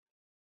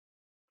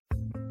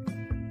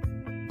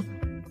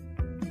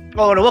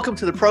Oh, and welcome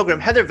to the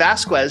program, Heather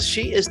Vasquez.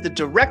 She is the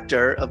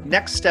director of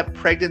Next Step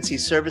Pregnancy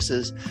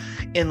Services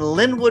in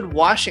Lynnwood,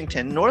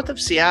 Washington, north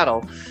of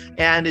Seattle,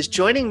 and is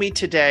joining me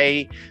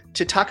today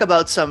to talk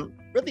about some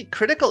really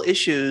critical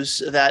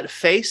issues that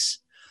face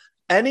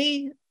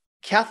any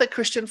Catholic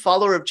Christian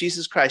follower of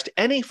Jesus Christ,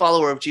 any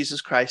follower of Jesus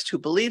Christ who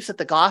believes that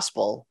the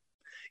gospel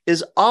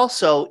is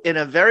also, in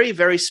a very,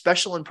 very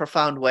special and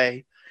profound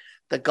way,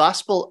 the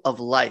gospel of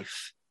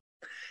life.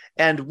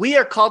 And we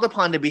are called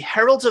upon to be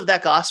heralds of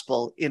that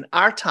gospel in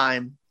our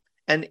time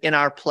and in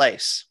our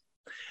place.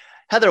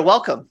 Heather,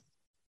 welcome.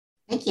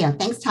 Thank you.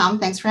 Thanks, Tom.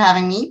 Thanks for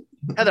having me.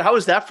 Heather, how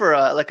was that for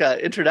an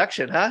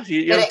introduction? Huh?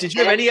 Did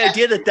you have any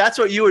idea that that's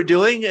what you were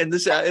doing in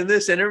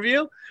this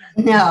interview?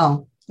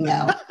 No.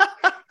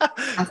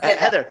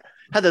 Heather,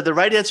 the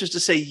right answer is to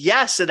say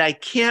yes, and I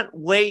can't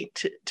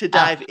wait to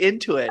dive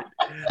into it.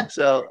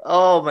 So,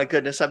 oh my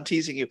goodness, I'm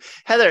teasing you,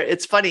 Heather.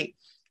 It's funny.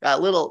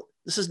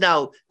 This is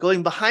now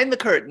going behind the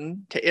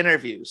curtain to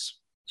interviews.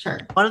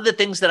 Sure. One of the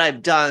things that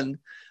I've done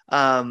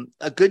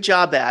a good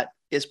job at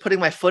is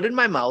putting my foot in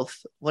my mouth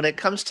when it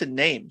comes to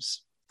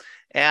names.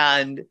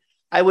 And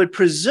I would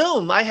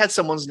presume I had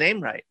someone's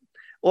name right,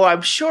 or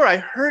I'm sure I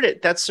heard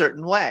it that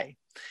certain way.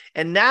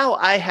 And now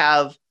I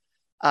have,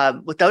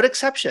 without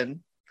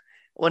exception,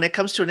 when it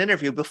comes to an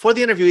interview, before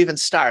the interview even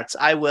starts,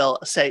 I will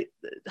say,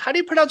 how do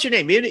you pronounce your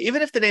name?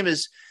 Even if the name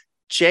is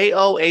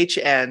John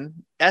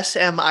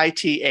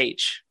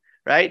Smith,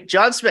 right?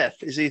 John Smith.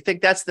 So you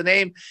think that's the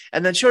name?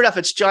 And then sure enough,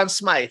 it's John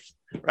Smythe,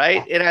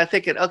 right? And I'm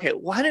thinking, okay,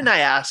 why didn't I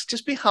ask?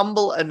 Just be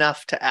humble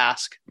enough to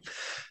ask.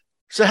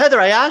 So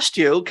Heather, I asked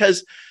you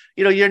because,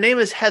 your name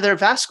is Heather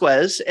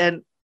Vasquez,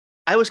 and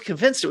I was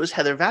convinced it was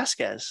Heather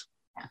Vasquez,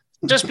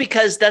 just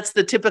because that's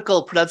the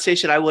typical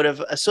pronunciation I would have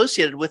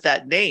associated with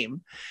that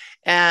name.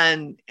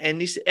 And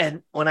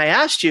when I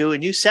asked you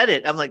and you said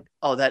it, I'm like,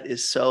 oh, that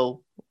is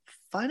so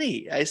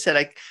funny. I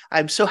said,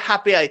 I'm so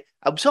happy.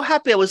 I'm so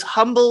happy I was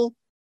humble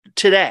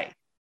today.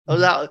 I'm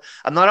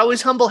not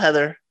always humble,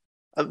 Heather.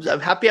 I'm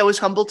happy I was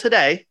humble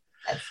today.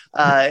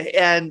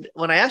 And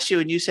when I asked you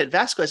and you said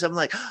Vasquez, I'm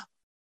like,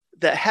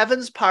 the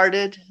heavens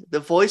parted,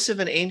 the voice of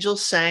an angel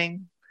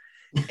sang,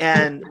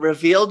 and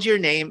revealed your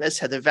name as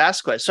Heather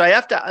Vasquez. So I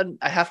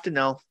have to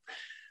know,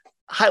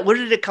 where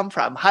did it come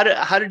from? How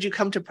did you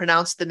come to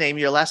pronounce the name,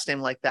 your last name,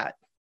 like that?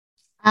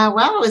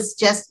 Well, it was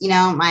just,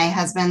 my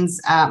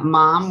husband's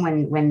mom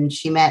when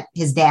she met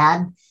his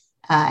dad.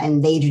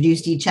 And they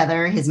introduced each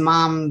other. His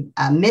mom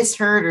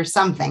misheard or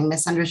something,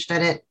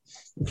 misunderstood it,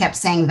 and kept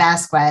saying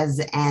Vasquez,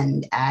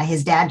 and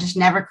his dad just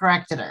never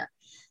corrected her.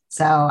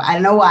 So I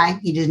don't know why.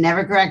 He just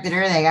never corrected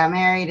her. They got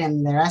married,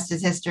 and the rest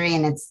is history,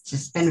 and it's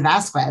just been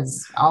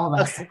Vasquez, all of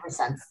us, ever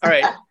since. All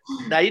right.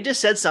 Now you just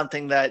said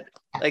something that,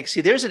 see,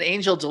 there's an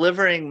angel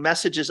delivering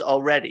messages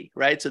already,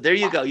 right? So there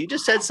you go. You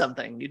just said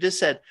something. You just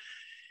said,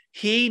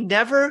 he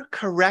never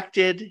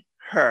corrected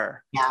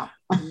her. Yeah.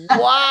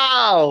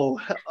 Wow.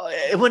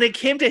 When it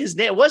came to his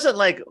name, it wasn't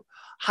like,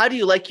 how do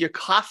you like your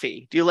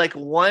coffee? Do you like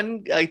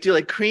do you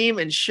like cream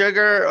and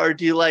sugar, or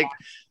do you like,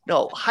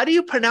 no, how do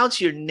you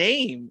pronounce your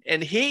name?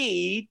 And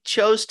he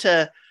chose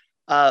to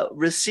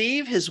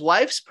receive his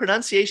wife's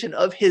pronunciation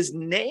of his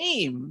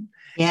name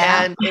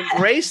and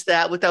embrace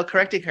that without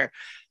correcting her.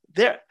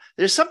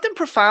 There's something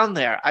profound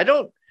there.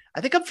 I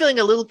think I'm feeling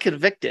a little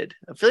convicted.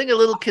 I'm feeling a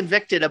little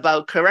convicted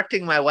about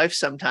correcting my wife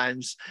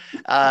sometimes.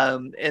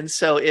 And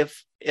so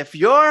if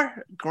your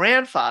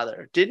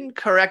grandfather didn't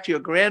correct your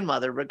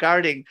grandmother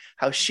regarding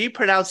how she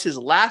pronounced his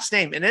last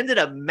name and ended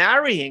up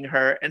marrying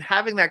her and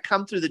having that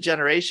come through the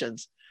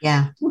generations,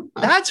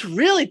 that's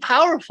really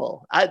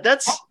powerful.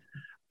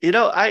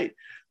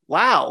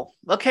 Wow.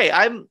 Okay.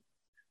 I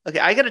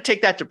got to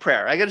take that to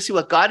prayer. I got to see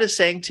what God is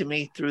saying to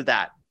me through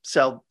that.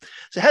 So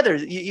Heather,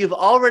 you've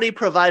already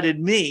provided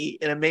me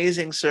an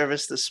amazing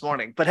service this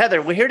morning. But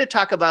Heather, we're here to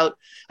talk about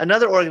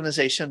another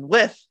organization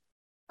with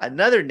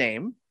another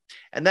name,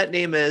 and that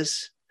name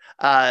is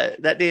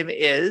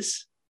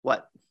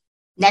what?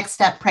 Next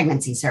Step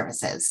Pregnancy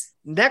Services.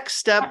 Next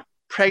Step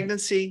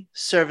Pregnancy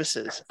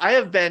Services. I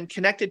have been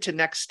connected to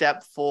Next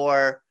Step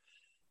for,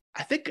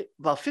 I think,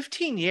 about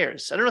 15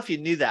 years. I don't know if you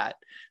knew that.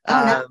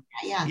 Yeah.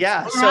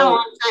 Yeah. Been around a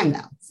long time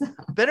now.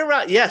 Been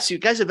around. Yes, you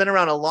guys have been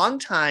around a long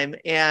time,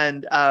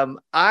 and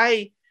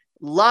I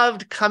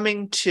loved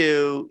coming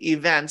to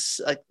events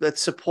that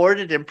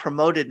supported and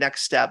promoted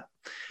Next Step.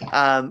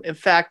 Yeah. In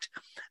fact,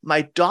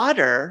 my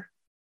daughter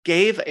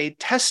gave a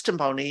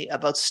testimony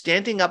about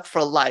standing up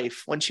for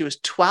life when she was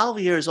 12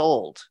 years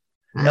old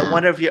at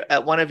one of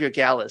your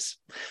galas.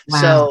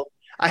 Wow. So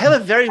I have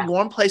a very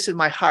warm place in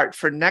my heart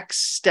for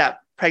Next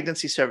Step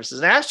Pregnancy Services.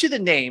 And I asked you the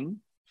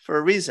name for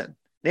a reason.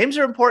 Names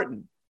are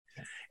important.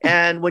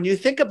 And when you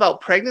think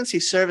about pregnancy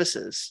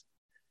services,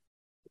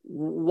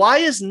 why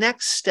is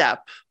Next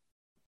Step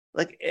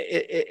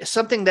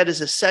something that is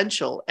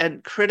essential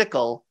and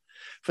critical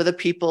for the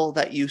people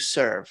that you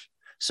serve?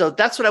 So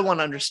that's what I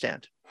want to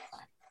understand.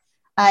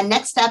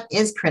 Next Step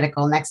is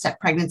critical. Next Step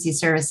Pregnancy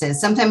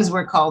Services. Sometimes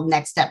we're called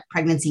Next Step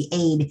Pregnancy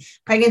Aid.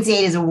 Pregnancy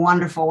Aid is a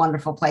wonderful,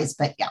 wonderful place,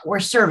 but yeah, we're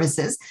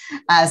services.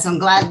 So I'm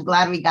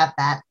glad we got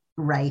that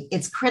right.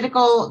 It's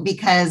critical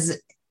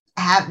because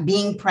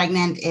being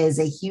pregnant is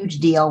a huge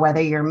deal, whether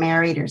you're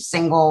married or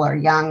single or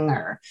young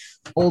or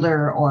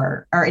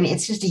older and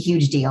it's just a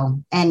huge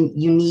deal. And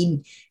you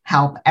need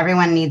help.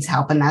 Everyone needs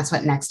help. And that's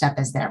what Next Step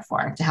is there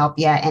for, to help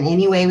you in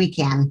any way we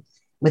can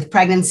with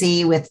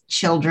pregnancy, with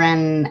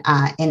children,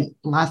 in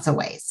lots of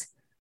ways.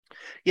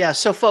 Yeah.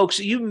 So folks,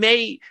 you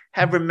may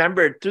have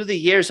remembered through the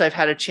years, I've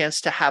had a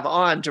chance to have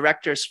on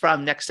directors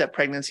from Next Step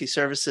Pregnancy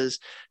Services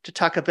to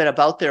talk a bit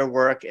about their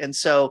work. And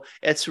so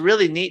it's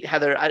really neat,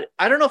 Heather.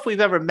 I don't know if we've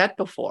ever met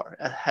before,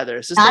 Heather.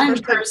 Is this not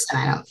in person,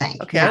 I don't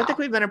think. Okay. No. I don't think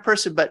we've met in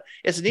person, but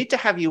it's neat to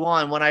have you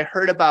on. When I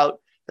heard about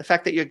the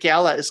fact that your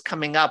gala is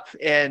coming up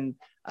on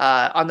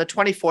the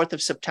 24th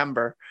of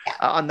September,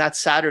 on that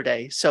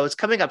Saturday. So it's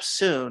coming up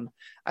soon.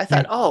 I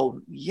thought,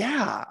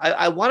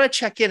 I want to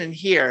check in and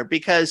hear,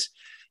 because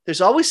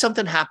there's always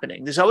something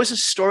happening. There's always a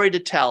story to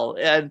tell,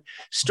 and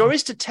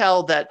stories to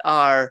tell that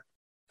are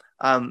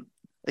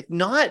they're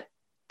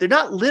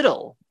not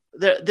little.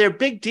 They're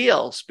big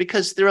deals,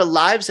 because there are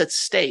lives at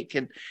stake.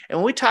 And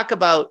when we talk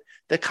about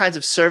the kinds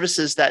of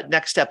services that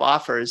Next Step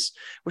offers,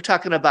 we're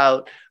talking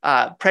about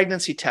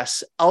pregnancy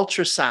tests,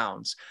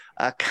 ultrasounds,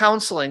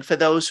 counseling for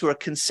those who are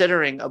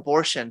considering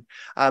abortion,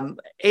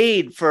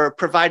 aid for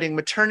providing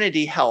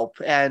maternity help,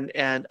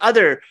 and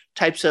other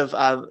types of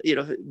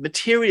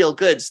material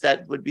goods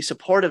that would be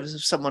supportive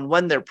of someone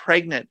when they're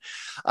pregnant,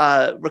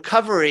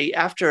 recovery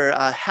after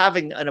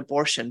having an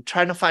abortion,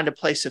 trying to find a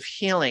place of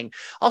healing.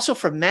 Also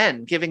for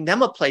men, giving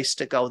them a place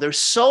to go. There's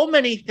so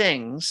many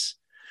things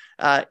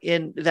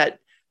in that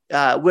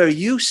where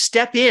you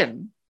step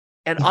in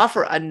and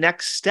offer a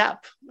next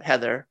step,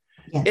 Heather.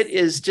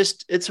 Yes.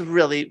 It's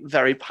really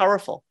very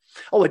powerful.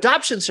 Oh,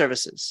 adoption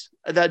services,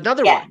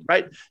 another one,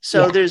 right?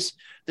 So there's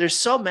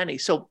so many.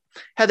 So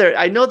Heather,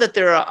 I know that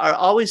there are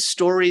always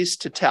stories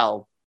to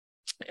tell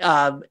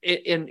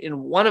in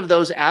one of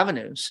those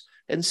avenues.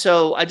 And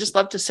so I just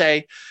love to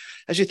say,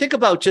 as you think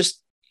about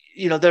just,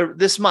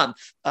 this month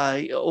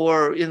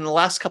or in the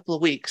last couple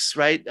of weeks,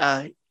 right?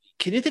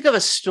 Can you think of a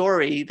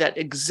story that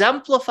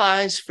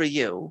exemplifies for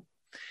you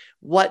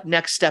what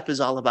Next Step is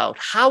all about?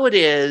 How it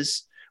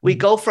is we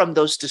go from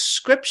those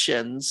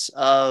descriptions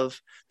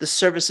of the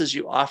services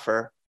you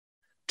offer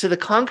to the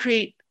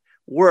concrete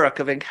work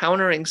of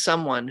encountering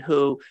someone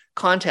who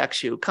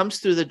contacts you, comes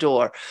through the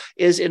door,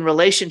 is in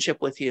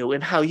relationship with you,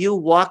 and how you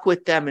walk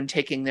with them in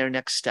taking their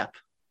next step.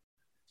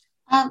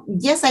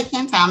 Yes, I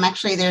can, Tom.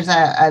 Actually, there's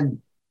a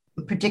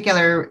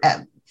particular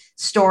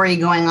story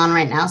going on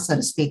right now, so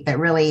to speak, that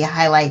really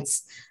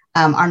highlights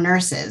our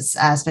nurses,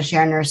 especially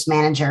our nurse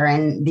manager,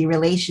 and the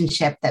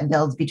relationship that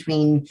builds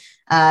between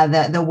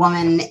the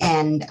woman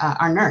and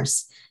our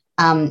nurse.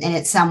 And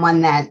it's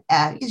someone that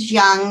is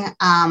young,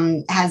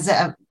 has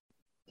a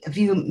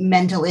few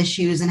mental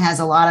issues, and has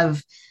a lot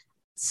of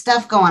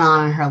stuff going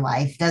on in her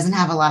life, doesn't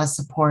have a lot of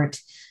support,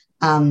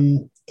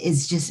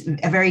 is just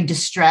a very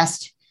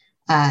distressed,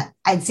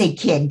 I'd say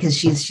kid, because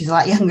she's a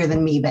lot younger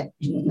than me, but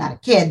not a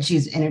kid.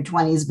 She's in her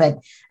 20s, but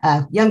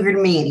younger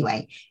than me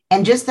anyway.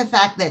 And just the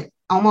fact that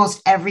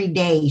almost every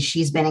day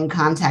she's been in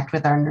contact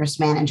with our nurse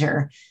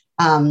manager.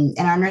 And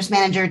our nurse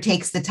manager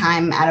takes the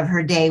time out of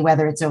her day,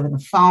 whether it's over the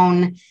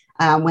phone,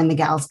 when the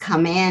gals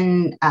come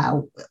in,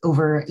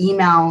 over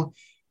email,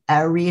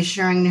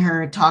 reassuring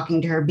her,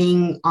 talking to her,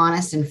 being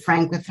honest and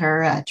frank with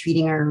her,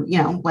 treating her,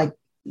 like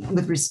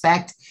with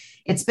respect.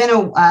 It's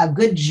been a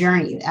good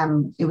journey.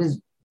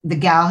 The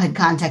gal had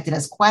contacted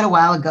us quite a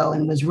while ago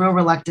and was real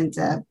reluctant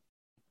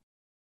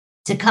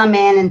to come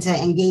in and to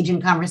engage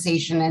in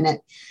conversation, and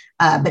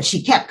but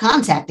she kept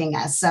contacting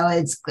us. So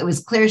it was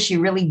clear she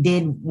really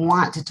did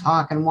want to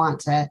talk and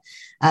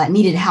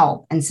needed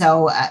help. And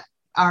so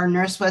our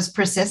nurse was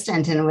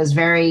persistent and was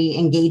very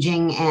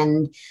engaging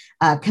and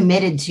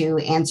committed to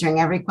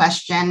answering every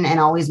question and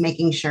always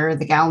making sure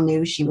the gal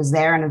knew she was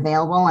there and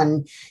available.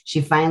 And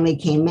she finally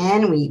came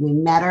in, we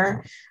met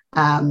her.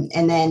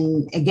 And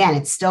then again,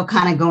 it's still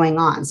kind of going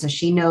on. So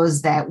she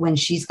knows that when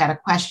she's got a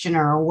question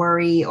or a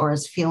worry or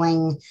is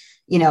feeling,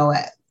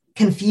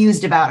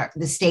 confused about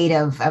the state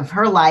of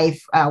her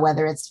life,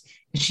 whether it's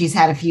she's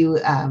had a few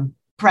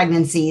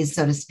pregnancies,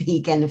 so to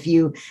speak, and a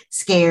few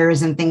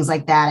scares and things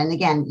like that. And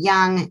again,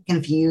 young,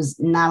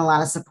 confused, not a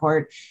lot of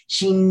support.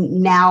 She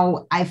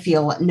now, I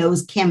feel,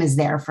 knows Kim is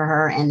there for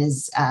her, and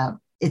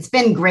it's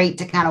been great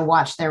to kind of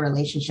watch their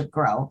relationship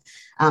grow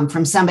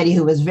from somebody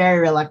who was very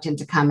reluctant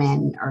to come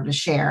in or to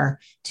share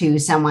to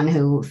someone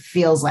who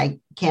feels like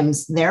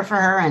Kim's there for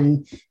her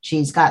and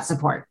she's got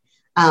support.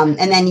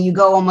 And then you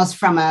go almost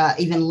from a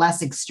even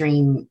less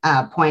extreme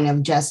point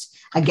of just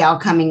a gal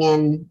coming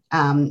in.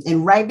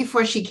 And right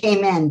before she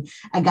came in,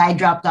 a guy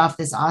dropped off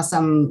this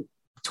awesome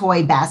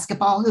toy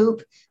basketball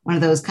hoop, one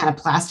of those kind of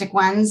plastic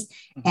ones.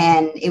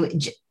 And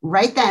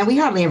right then, we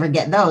hardly ever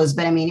get those,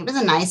 but I mean, it was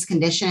a nice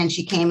condition. And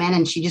she came in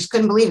and she just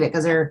couldn't believe it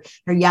because her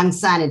young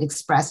son had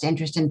expressed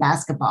interest in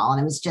basketball.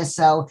 And it was just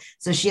so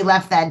she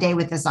left that day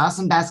with this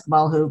awesome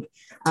basketball hoop,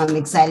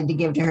 excited to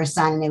give to her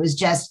son. And it was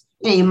just,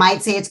 you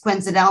might say it's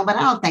coincidental, but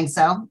I don't think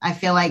so. I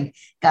feel like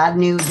God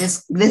knew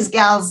this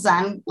gal's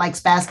son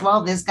likes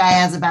basketball. This guy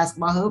has a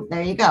basketball hoop.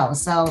 There you go.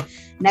 So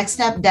Next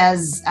Step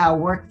does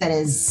work that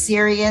is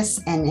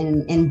serious and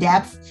in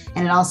depth.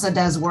 And it also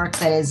does work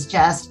that is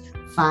just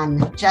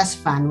fun.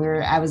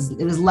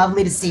 It was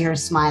lovely to see her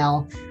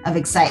smile of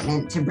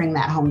excitement to bring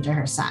that home to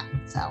her son.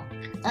 So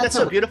that's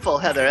so beautiful,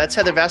 Heather. That's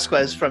Heather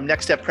Vasquez from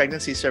Next Step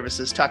Pregnancy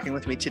Services talking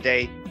with me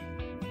today.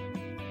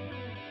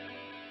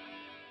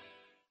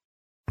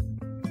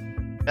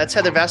 That's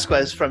Heather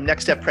Vasquez from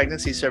Next Step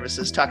Pregnancy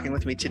Services talking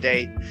with me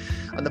today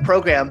on the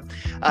program.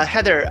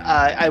 Heather,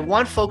 I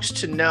want folks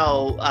to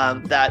know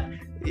that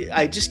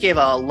I just gave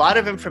a lot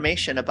of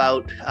information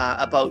about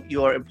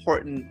your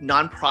important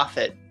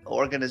nonprofit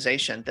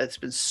organization that's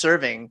been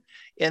serving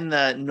in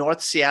the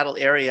North Seattle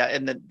area,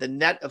 and the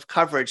net of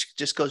coverage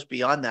just goes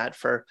beyond that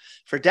for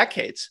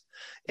decades.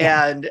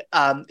 Yeah.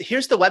 And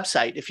here's the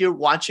website. If you're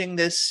watching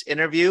this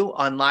interview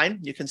online,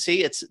 you can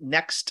see it's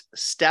Next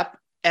Step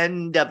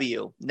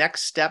NW,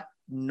 Next Step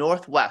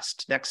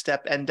Northwest,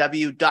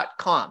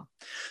 nextstepnw.com.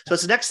 So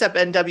it's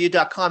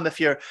nextstepnw.com if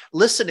you're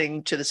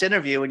listening to this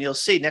interview, and you'll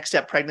see Next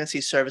Step Pregnancy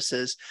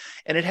Services.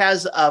 And it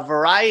has a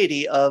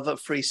variety of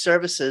free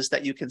services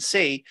that you can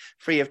see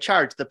free of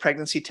charge: the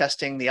pregnancy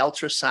testing, the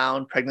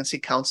ultrasound, pregnancy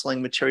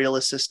counseling, material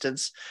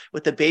assistance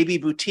with the baby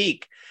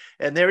boutique.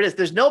 And there it is.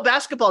 There's no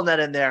basketball net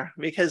in there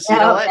because you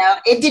know what? No,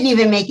 it didn't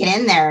even make it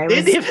in there. It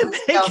didn't even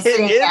make it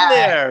in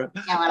there.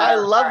 I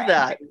love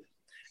that.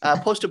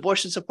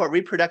 Post-abortion support,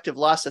 reproductive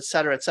loss, et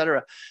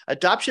cetera,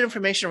 adoption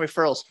information and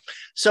referrals.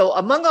 So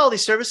among all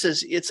these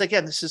services, it's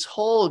again, this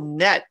whole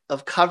net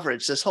of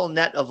coverage, this whole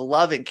net of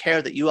love and care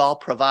that you all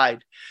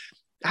provide.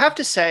 I have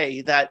to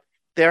say that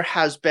there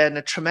has been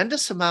a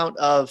tremendous amount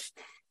of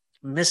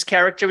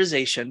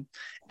mischaracterization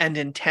and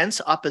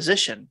intense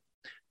opposition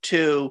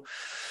to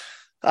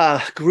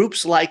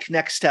groups like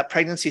Next Step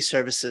Pregnancy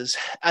Services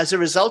as a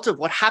result of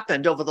what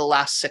happened over the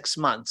last 6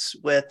 months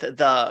with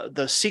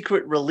the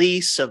secret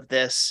release of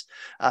this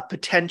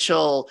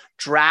potential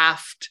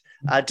draft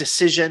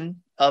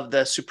decision of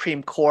the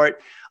Supreme Court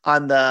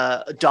on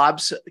the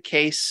Dobbs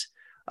case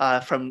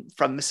from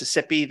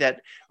Mississippi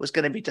that was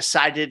going to be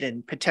decided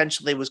and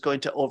potentially was going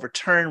to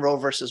overturn Roe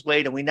versus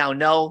Wade. And we now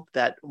know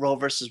that Roe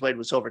versus Wade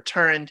was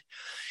overturned.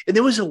 And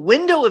there was a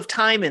window of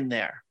time in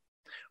there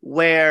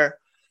where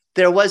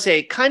there was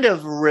a kind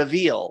of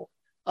reveal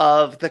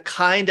of the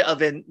kind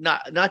of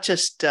not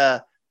just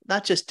a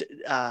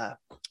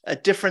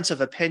difference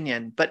of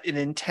opinion, but an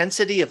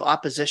intensity of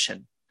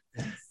opposition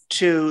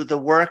to the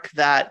work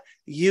that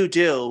you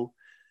do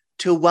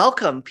to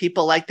welcome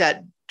people like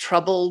that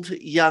troubled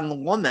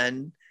young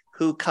woman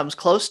who comes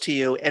close to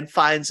you and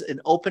finds an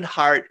open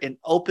heart, an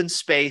open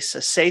space,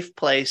 a safe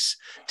place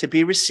to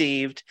be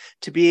received,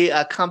 to be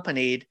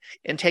accompanied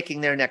in taking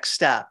their next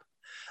step.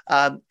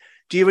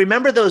 Do you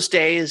remember those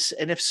days?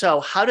 And if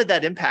so, how did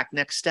that impact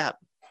Next Step?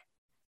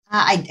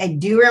 I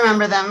do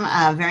remember them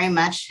very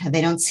much. They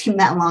don't seem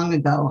that long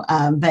ago,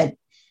 but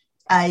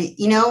it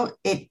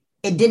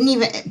didn't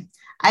even.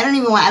 I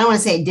don't want to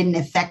say it didn't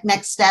affect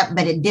Next Step,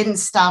 but it didn't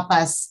stop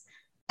us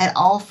at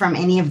all from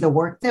any of the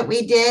work that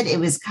we did. It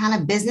was kind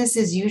of business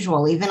as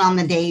usual. Even on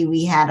the day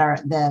we had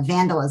the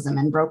vandalism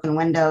and broken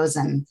windows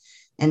and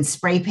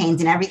spray paint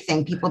and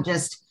everything, people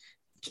just.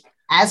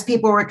 As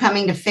people were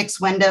coming to fix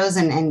windows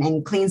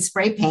and clean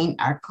spray paint,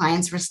 our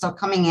clients were still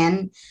coming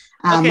in.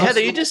 Okay,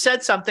 Heather, you just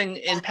said something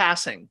in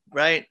passing,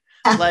 right?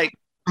 Like,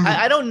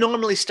 I don't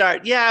normally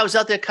start, I was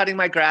out there cutting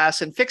my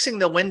grass and fixing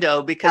the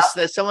window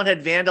because someone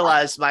had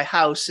vandalized my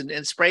house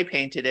and spray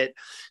painted it.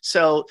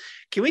 So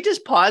can we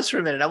just pause for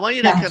a minute? I want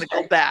you to kind of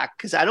go back,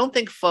 because I don't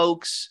think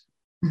folks,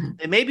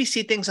 they maybe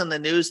see things on the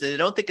news that they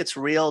don't think it's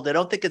real. They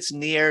don't think it's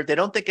near. They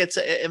don't think it's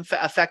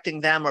affecting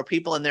them or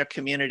people in their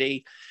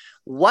community.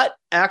 What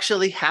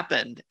actually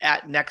happened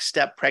at Next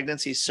Step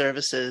Pregnancy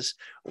Services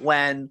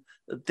when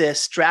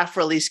this draft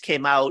release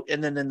came out,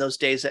 and then in those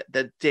days,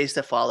 the days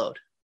that followed?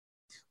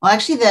 Well,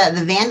 actually,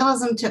 the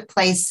vandalism took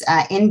place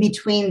in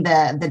between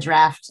the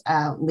draft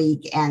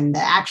leak and the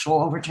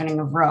actual overturning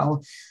of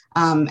Roe.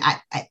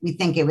 We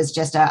think it was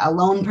just a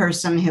lone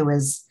person who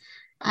was,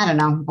 I don't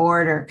know,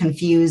 bored or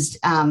confused,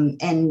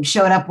 and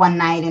showed up one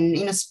night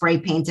and spray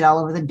painted all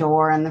over the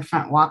door and the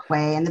front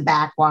walkway and the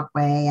back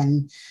walkway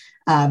and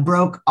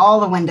broke all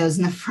the windows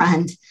in the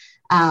front.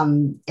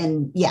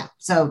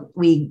 So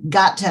we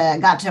got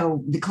to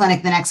the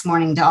clinic the next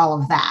morning to all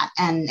of that.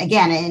 And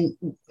again,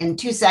 in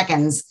 2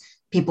 seconds,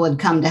 people had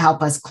come to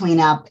help us clean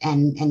up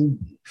and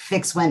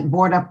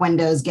board up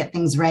windows, get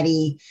things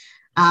ready.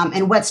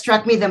 And what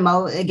struck me the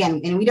most,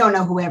 again, and we don't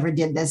know whoever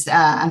did this.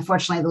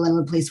 Unfortunately, the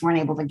Linwood police weren't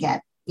able to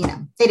get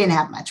they didn't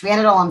have much. We had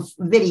it all on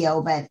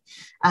video, but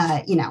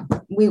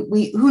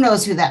we who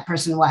knows who that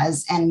person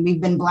was, and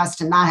we've been blessed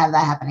to not have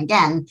that happen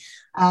again.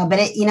 But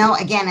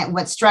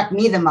what struck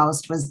me the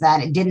most was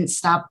that it didn't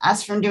stop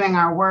us from doing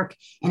our work,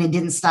 and it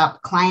didn't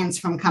stop clients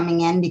from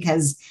coming in,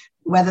 because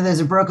whether there's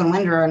a broken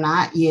window or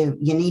not, you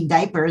need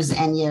diapers,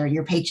 and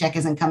your paycheck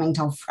isn't coming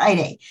till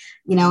Friday,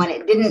 and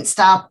it didn't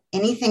stop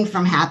anything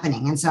from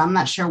happening. And so I'm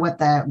not sure what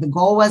the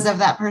goal was of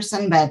that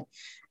person, but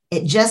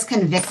it just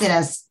convicted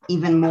us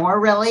even more,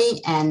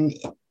 really, and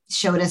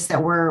showed us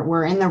that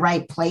we're in the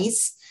right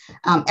place.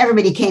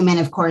 Everybody came in,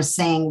 of course,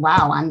 saying,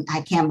 wow,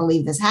 I can't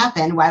believe this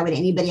happened. Why would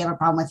anybody have a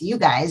problem with you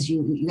guys?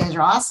 You guys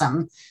are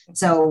awesome.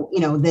 So,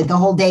 the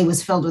whole day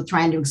was filled with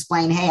trying to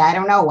explain, hey, I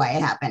don't know why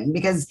it happened,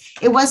 because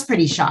it was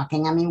pretty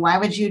shocking. I mean, why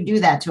would you do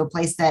that to a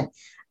place that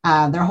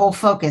their whole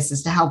focus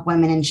is to help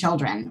women and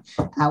children?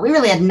 We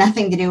really had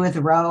nothing to do with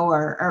Roe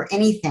or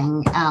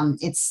anything.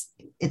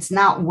 It's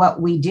not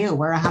what we do.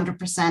 We're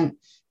 100%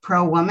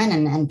 pro woman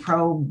and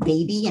pro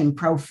baby and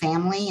pro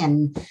family.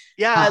 And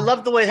I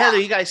love the way, Heather,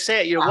 you guys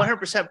say it. You're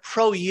 100%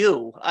 pro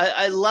you.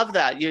 I love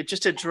that. You're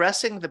just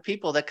addressing the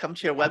people that come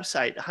to your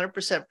website.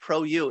 100%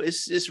 pro you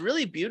is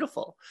really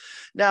beautiful.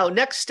 Now,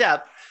 next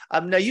step.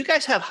 Now you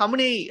guys have how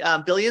many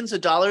billions of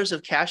dollars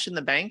of cash in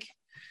the bank?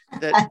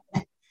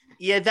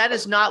 Yeah, that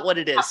is not what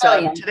it is.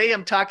 So today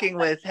I'm talking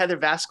with Heather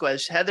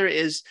Vasquez. Heather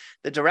is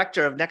the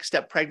director of Next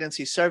Step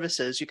Pregnancy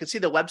Services. You can see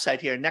the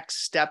website here,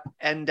 Next Step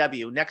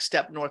NW,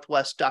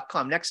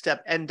 nextstepnorthwest.com,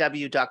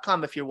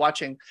 nextstepnw.com if you're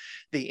watching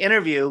the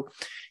interview.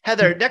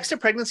 Heather, Next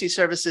Step Pregnancy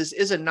Services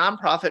is a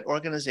nonprofit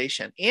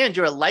organization, and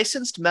you're a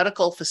licensed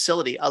medical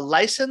facility, and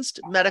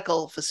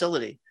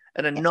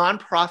a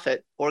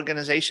nonprofit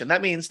organization.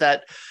 That means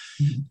that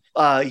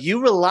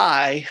you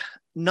rely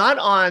not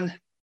on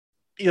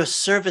your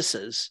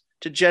services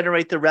to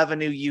generate the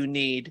revenue you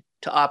need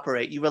to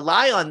operate. You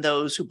rely on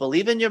those who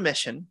believe in your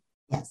mission,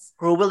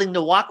 who are willing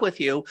to walk with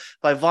you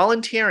by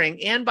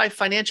volunteering and by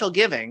financial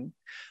giving,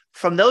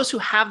 from those who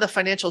have the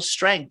financial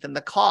strength and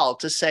the call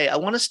to say, I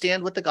want to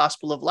stand with the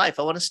gospel of life.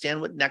 I want to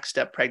stand with Next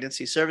Step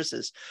Pregnancy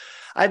Services.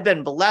 I've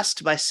been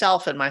blessed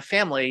myself and my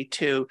family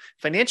to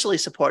financially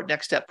support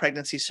Next Step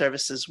Pregnancy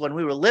Services when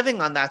we were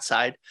living on that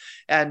side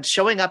and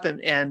showing up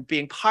and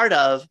being part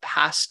of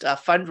past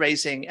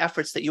fundraising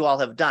efforts that you all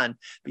have done.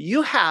 But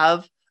you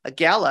have a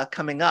gala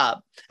coming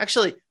up.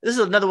 Actually, this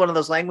is another one of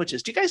those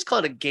languages. Do you guys call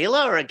it a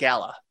gala or a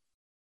gala?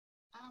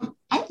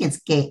 I think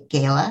it's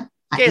gala.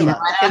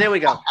 Gala. Okay, there we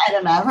go. I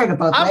don't know. I've heard of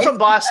both. I'm from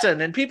Boston,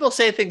 and people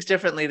say things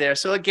differently there.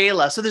 So a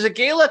gala. So there's a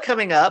gala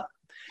coming up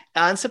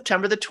on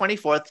September the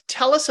 24th.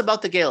 Tell us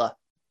about the gala.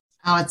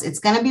 Oh, it's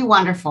going to be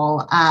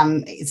wonderful.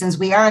 Since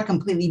we are a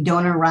completely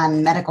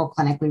donor-run medical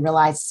clinic, we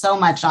rely so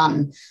much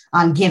on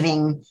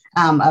giving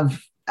of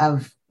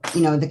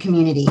the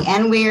community,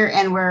 and we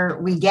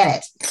get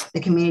it.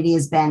 The community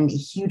has been a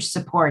huge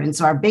support, and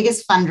so our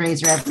biggest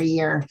fundraiser every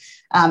year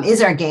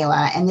is our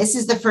gala, and this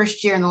is the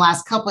first year in the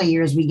last couple of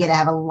years we get to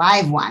have a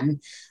live one.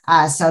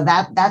 So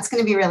that's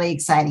going to be really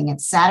exciting.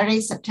 It's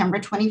Saturday, September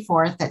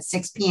 24th at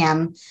 6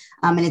 p.m.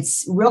 And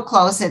it's real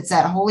close. It's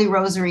at Holy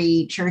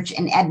Rosary Church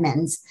in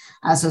Edmonds,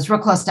 so it's real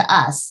close to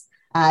us.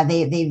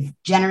 They've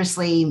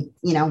generously,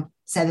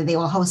 said that they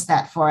will host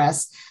that for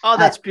us. Oh,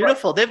 that's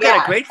beautiful. They've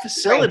got a great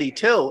facility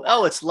too.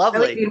 Oh, it's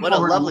lovely. Really what a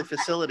lovely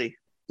facility.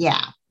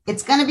 Yeah,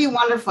 it's going to be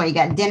wonderful. You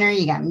got dinner,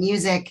 you got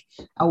music,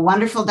 a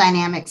wonderful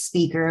dynamic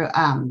speaker.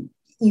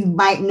 You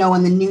might know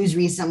in the news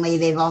recently,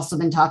 they've also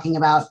been talking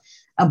about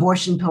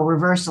abortion pill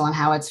reversal and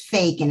how it's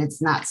fake and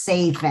it's not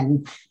safe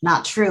and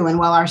not true. And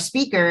while our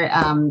speaker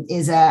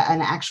is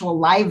an actual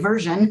live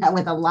version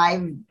with a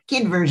live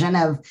kid version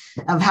of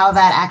how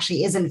that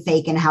actually isn't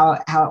fake and how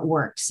it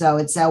works. So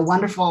it's a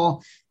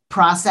wonderful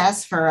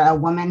process for a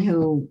woman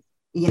who,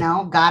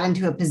 got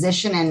into a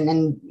position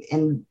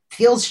and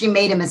feels she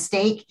made a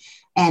mistake.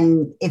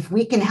 And if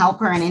we can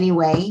help her in any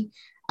way,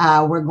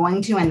 we're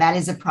going to, and that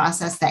is a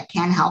process that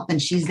can help.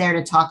 And she's there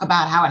to talk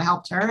about how it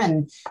helped her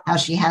and how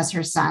she has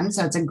her son.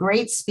 So it's a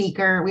great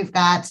speaker. We've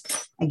got,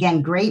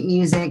 again, great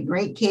music,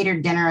 great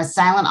catered dinner, a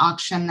silent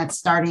auction that's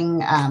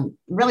starting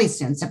really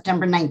soon,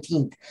 September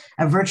 19th,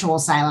 a virtual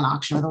silent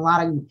auction with a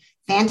lot of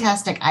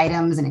fantastic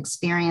items and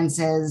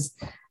experiences.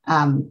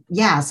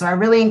 So I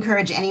really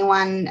encourage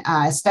anyone,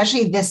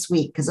 especially this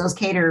week, because those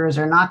caterers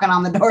are knocking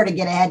on the door to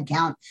get a head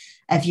count.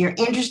 If you're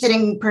interested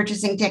in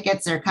purchasing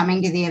tickets or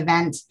coming to the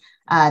event,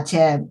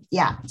 to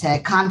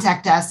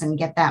contact us and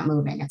get that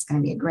moving. It's going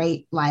to be a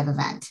great live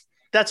event.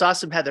 That's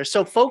awesome, Heather.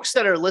 So folks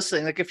that are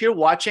listening, like if you're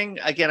watching,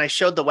 again, I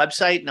showed the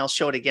website and I'll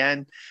show it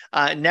again.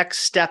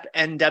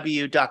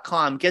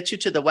 Nextstepnw.com gets you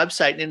to the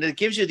website, and it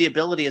gives you the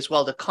ability as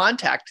well to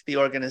contact the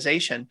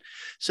organization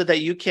so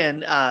that you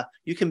can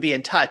be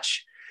in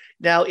touch.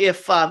 Now,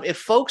 if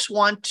folks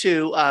want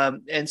to,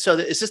 and so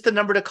is this the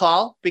number to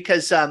call?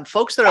 Because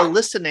folks that are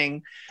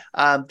listening,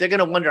 they're going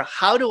to wonder,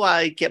 how do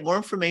I get more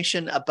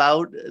information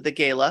about the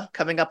gala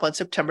coming up on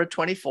September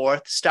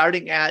 24th,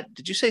 starting at,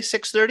 did you say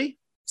 6:30?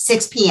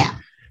 6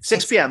 p.m.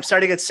 6 p.m.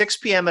 starting at 6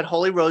 p.m. at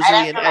Holy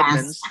Rosary in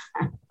Edmonds.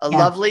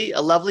 Yeah.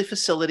 a lovely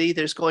facility.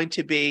 There's going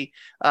to be,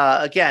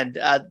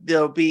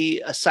 there'll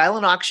be a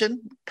silent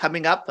auction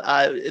coming up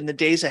in the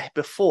days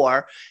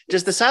before.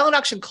 Does the silent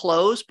auction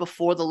close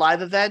before the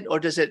live event, or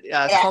does it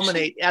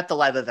culminate at the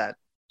live event?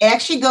 It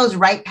actually goes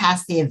right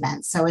past the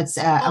event. So it's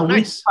a week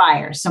nice.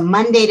 prior. So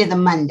Monday to the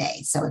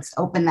Monday. So it's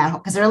open that,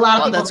 because there are a lot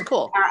of people that's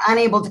cool. are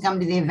unable to come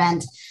to the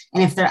event.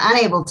 And if they're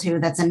unable to,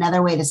 that's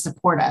another way to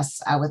support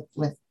us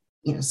with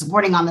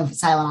supporting on the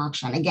silent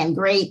auction. Again,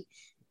 great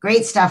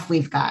stuff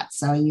we've got.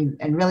 So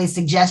I'd really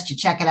suggest you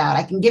check it out.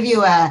 I can give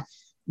you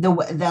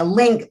the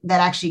link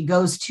that actually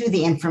goes to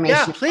the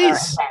information. Yeah,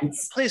 please.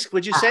 Please,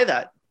 would you say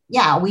that?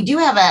 Yeah, we do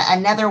have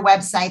another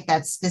website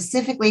that's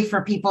specifically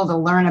for people to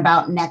learn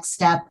about Next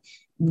Step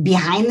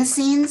behind the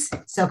scenes.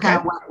 So kind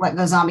of what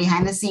goes on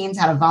behind the scenes,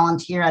 how to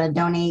volunteer, how to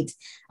donate,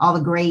 all the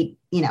great,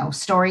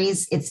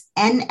 stories. It's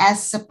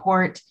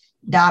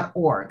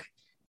nssupport.org.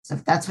 So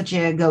if that's what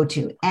you go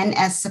to,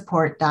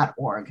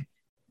 nssupport.org.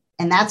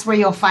 And that's where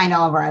you'll find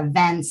all of our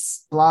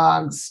events,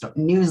 blogs,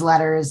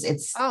 newsletters.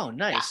 It's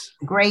nice.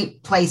 A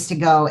great place to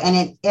go.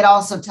 And it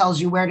also tells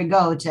you where to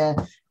go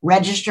to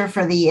register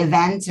for the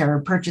event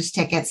or purchase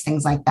tickets,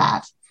 things like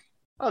that.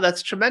 Oh,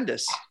 that's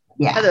tremendous.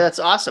 Yeah, Heather, that's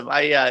awesome.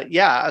 I'm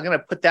going to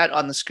put that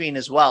on the screen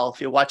as well.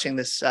 If you're watching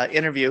this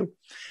interview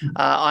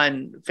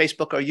on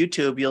Facebook or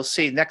YouTube, you'll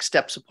see Next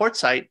Step support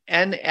site,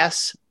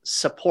 NS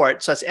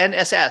Support. So it's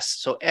NSS.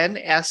 So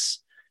NS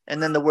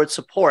and then the word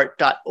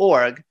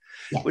support.org,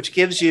 which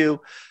gives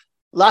you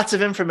lots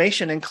of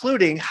information,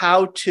 including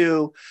how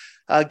to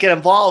get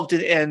involved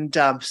and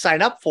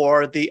sign up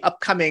for the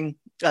upcoming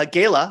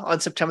gala on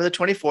September the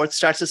 24th.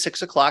 Starts at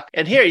 6:00.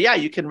 And here,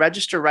 you can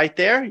register right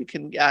there. You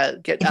can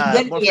get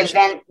more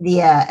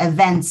the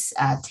events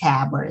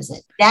tab. Where is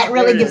it? That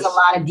really gives a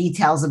lot of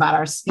details about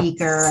our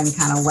speaker and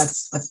kind of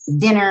what's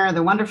dinner,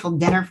 the wonderful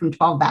dinner from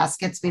 12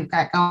 Baskets we've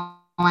got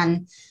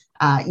going.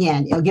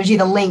 It gives you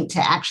the link to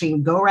actually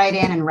go right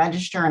in and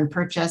register and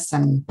purchase.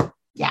 And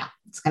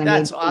it's going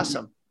to be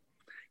awesome.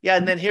 Yeah,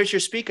 and then here's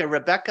your speaker,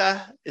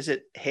 Rebecca. Is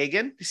it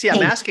Hagan? You see,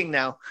 I'm asking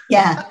now.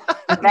 Yeah,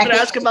 I'm going to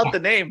ask about the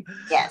name.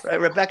 Yes,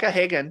 right, Rebecca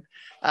Hagan,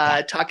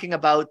 talking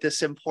about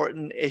this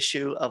important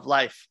issue of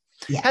life.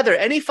 Yes. Heather,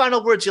 any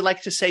final words you'd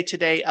like to say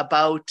today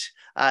about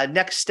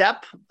Next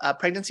Step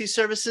Pregnancy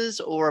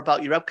Services or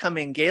about your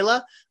upcoming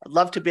gala? I'd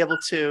love to be able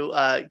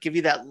to give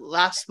you that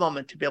last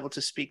moment to be able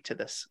to speak to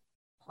this.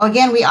 Well,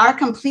 again, we are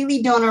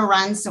completely donor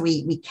run, so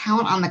we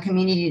count on the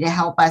community to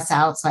help us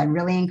out. So I'd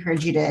really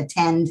encourage you to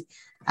attend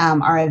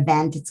our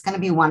event. It's going to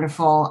be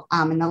wonderful.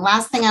 And the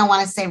last thing I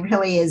want to say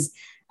really is,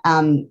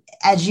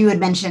 as you had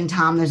mentioned,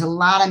 Tom, there's a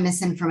lot of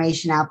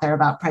misinformation out there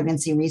about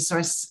pregnancy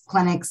resource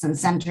clinics and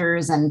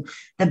centers. And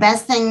the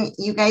best thing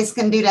you guys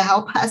can do to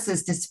help us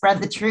is to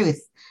spread the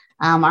truth.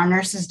 Our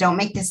nurses don't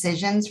make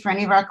decisions for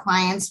any of our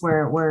clients.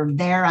 We're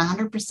there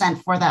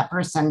 100% for that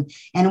person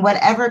in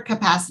whatever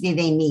capacity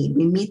they need.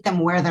 We meet them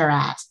where they're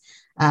at.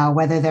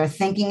 Whether they're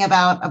thinking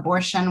about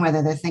abortion,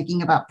 whether they're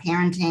thinking about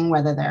parenting,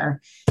 whether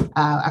they're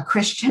a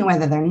Christian,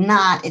 whether they're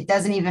not, it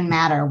doesn't even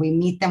matter. We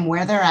meet them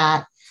where they're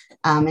at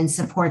and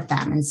support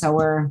them. And so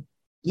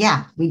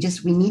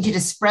we need you to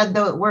spread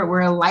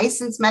we're a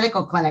licensed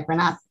medical clinic.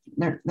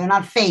 They're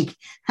not fake.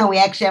 We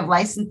actually have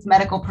licensed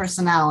medical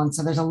personnel. And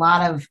so there's a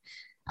lot of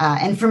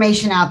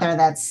information out there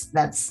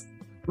that's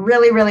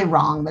really, really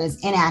wrong, that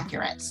is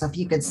inaccurate. So if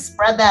you could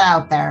spread that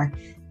out there,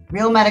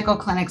 real medical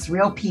clinics,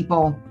 real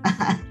people,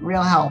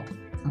 real help.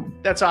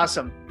 That's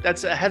awesome.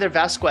 That's Heather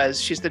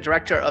Vasquez. She's the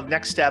director of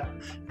Next Step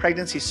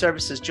Pregnancy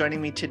Services,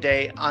 joining me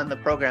today on the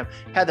program.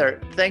 Heather,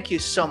 thank you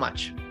so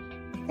much.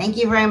 Thank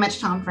you very much,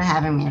 Tom, for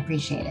having me. I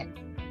appreciate it.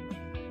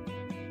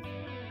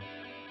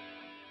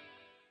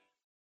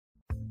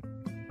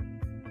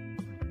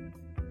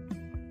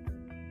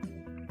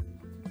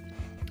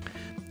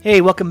 Hey,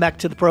 welcome back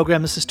to the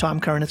program. This is Tom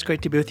Curran. It's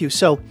great to be with you.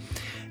 So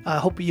I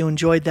hope you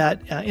enjoyed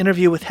that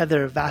interview with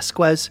Heather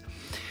Vasquez.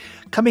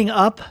 Coming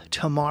up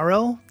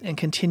tomorrow and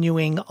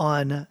continuing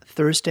on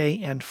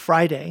Thursday and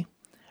Friday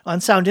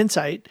on Sound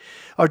Insight,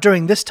 or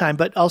during this time,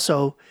 but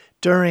also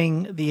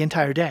during the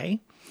entire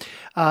day.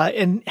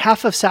 And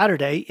half of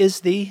Saturday is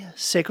the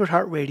Sacred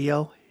Heart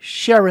Radio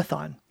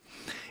Share-a-thon.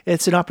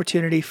 It's an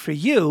opportunity for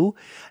you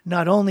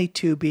not only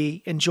to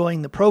be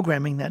enjoying the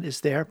programming that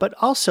is there, but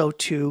also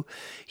to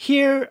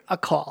hear a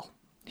call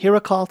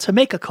to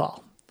make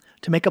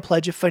a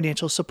pledge of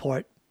financial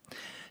support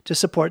to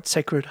support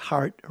Sacred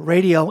Heart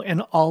Radio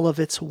and all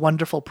of its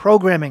wonderful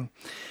programming.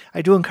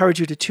 I do encourage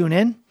you to tune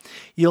in.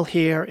 You'll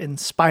hear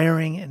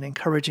inspiring and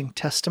encouraging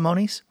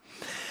testimonies.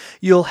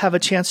 You'll have a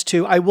chance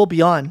I will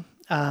be on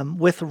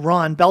with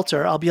Ron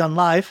Belter. I'll be on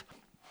live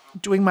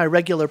doing my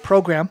regular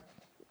program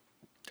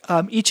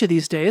each of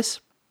these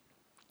days.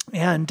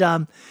 And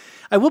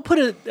I will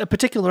put a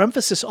particular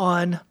emphasis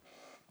on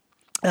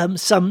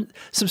some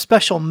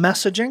special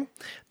messaging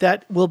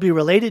that will be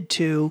related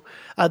to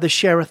the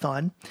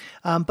Share-a-thon.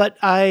 But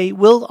I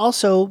will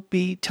also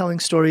be telling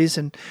stories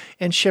and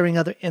sharing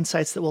other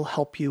insights that will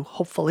help you,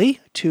 hopefully,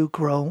 to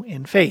grow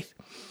in faith.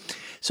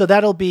 So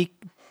that'll be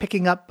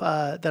picking up,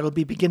 that'll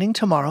be beginning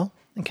tomorrow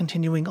and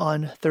continuing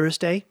on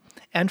Thursday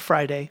and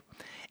Friday,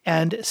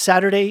 and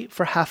Saturday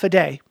for half a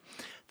day,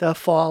 the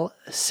Fall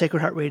Sacred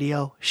Heart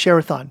Radio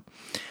Share-a-thon.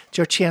 It's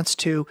your chance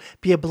to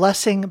be a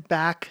blessing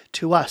back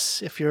to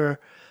us if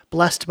you're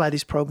blessed by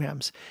these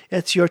programs.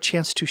 It's your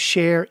chance to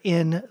share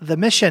in the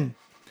mission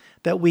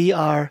that we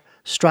are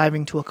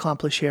striving to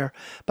accomplish here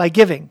by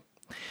giving.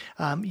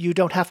 You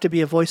don't have to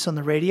be a voice on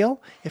the radio.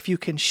 If you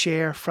can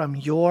share from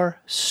your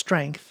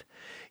strength,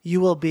 you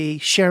will be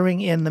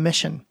sharing in the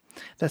mission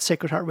that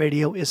Sacred Heart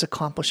Radio is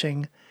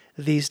accomplishing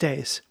these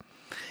days.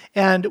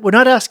 And we're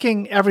not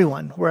asking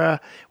everyone. We're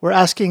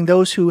asking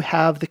those who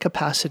have the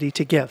capacity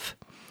to give.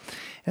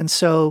 And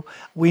so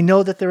we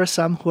know that there are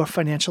some who are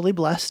financially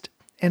blessed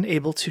and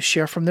able to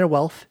share from their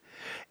wealth.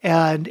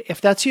 And if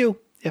that's you,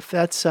 if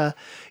that's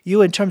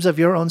you in terms of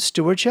your own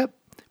stewardship,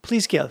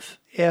 please give.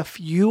 If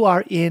you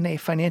are in a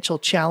financial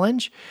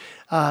challenge,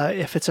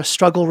 if it's a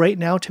struggle right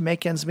now to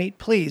make ends meet,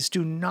 please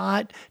do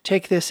not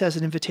take this as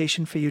an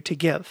invitation for you to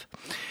give.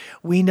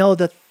 We know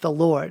that the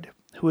Lord,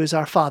 who is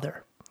our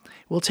Father,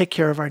 will take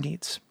care of our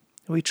needs.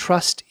 We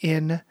trust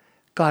in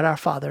God our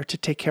Father to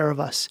take care of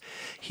us.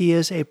 He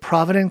is a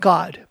provident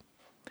God,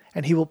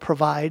 and He will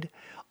provide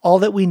all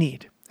that we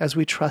need as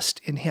we trust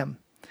in Him.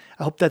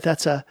 I hope that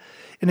that's an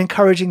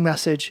encouraging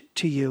message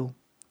to you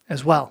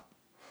as well.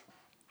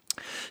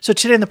 So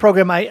today in the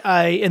program,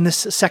 I in this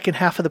second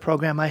half of the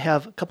program, I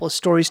have a couple of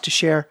stories to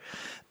share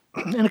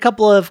and a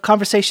couple of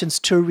conversations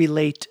to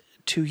relate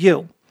to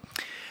you.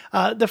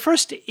 The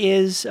first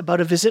is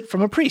about a visit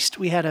from a priest.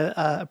 We had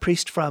a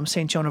priest from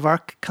St. Joan of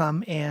Arc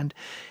come and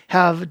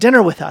have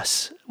dinner with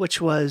us,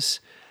 which was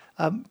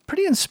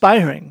pretty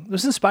inspiring. It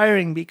was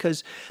inspiring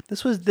because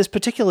this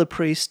particular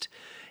priest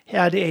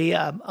had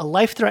a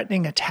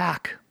life-threatening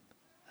attack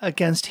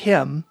against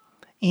him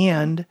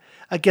and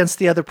against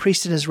the other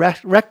priest in his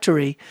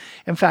rectory.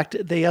 In fact,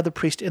 the other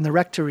priest in the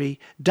rectory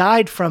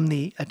died from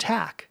the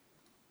attack.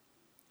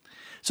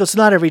 So it's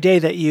not every day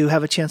that you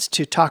have a chance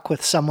to talk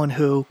with someone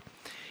who,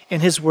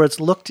 in his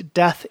words, looked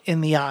death in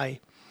the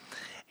eye.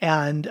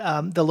 And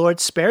the Lord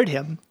spared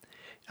him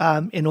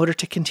in order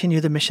to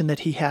continue the mission that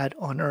he had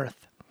on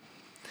earth.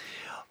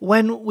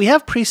 When we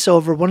have priests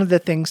over, one of the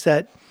things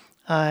that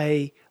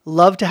I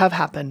love to have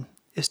happen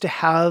is to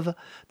have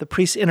the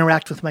priests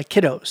interact with my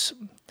kiddos,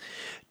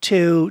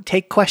 to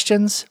take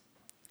questions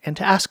and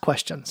to ask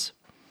questions.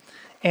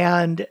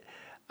 And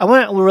I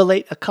want to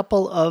relate a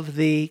couple of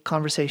the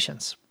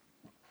conversations.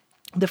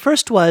 The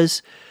first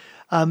was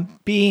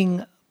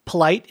being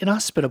polite and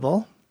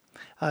hospitable.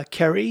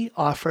 Carrie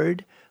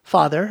offered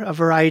Father a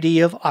variety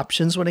of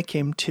options when it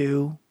came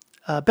to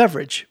a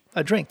beverage,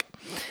 a drink,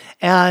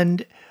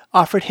 and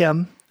offered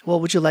him, well,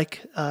 would you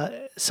like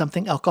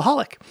something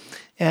alcoholic?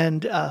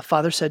 And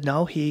Father said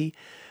no, he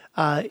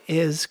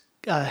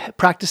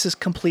practices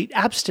complete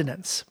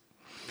abstinence.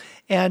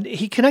 And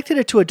he connected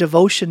it to a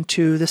devotion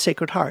to the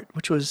Sacred Heart,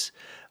 which was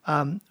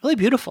really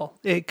beautiful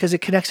because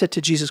it connects it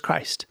to Jesus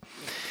Christ.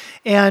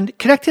 And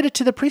connected it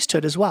to the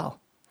priesthood as well,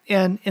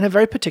 and in a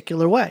very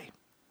particular way.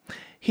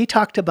 He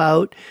talked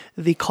about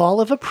the call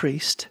of a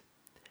priest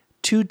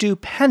to do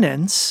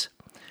penance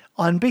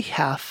on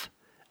behalf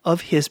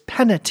of his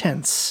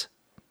penitents.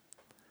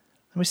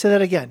 Let me say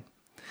that again.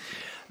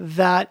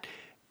 That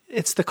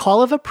it's the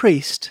call of a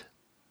priest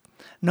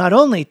not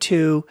only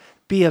to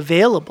be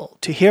available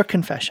to hear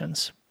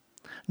confessions,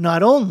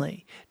 not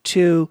only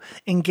to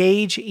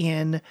engage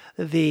in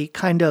the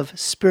kind of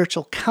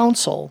spiritual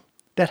counsel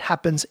that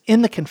happens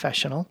in the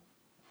confessional,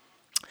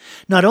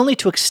 not only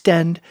to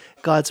extend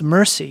God's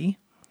mercy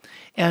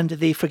and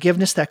the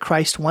forgiveness that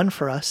Christ won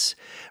for us,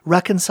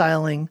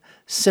 reconciling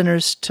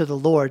sinners to the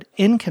Lord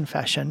in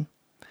confession,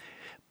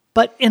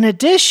 but in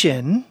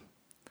addition,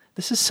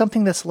 this is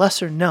something that's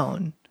lesser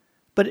known,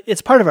 but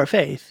it's part of our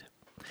faith.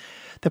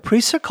 The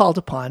priests are called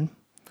upon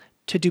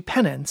to do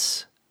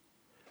penance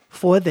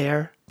for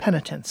their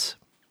penitents.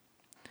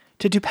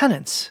 To do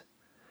penance.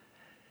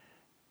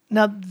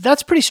 Now,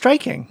 that's pretty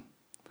striking.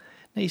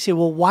 Now you say,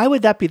 well, why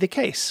would that be the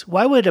case?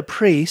 Why would a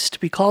priest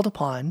be called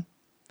upon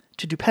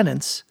to do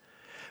penance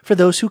for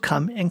those who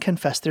come and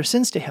confess their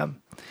sins to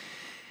him?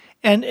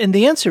 And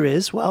the answer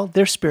is, well,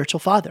 they're spiritual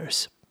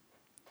fathers.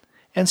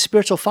 And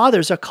spiritual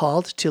fathers are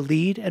called to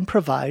lead and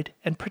provide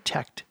and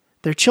protect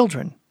their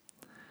children.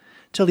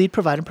 To lead,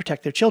 provide, and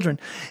protect their children.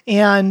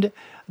 And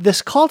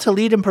this call to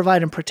lead and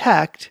provide and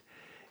protect,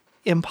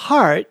 in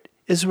part,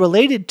 is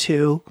related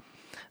to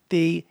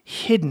the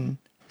hidden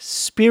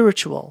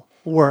spiritual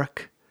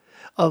work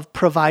of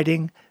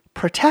providing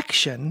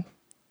protection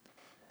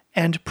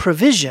and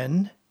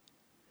provision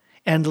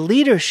and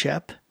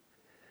leadership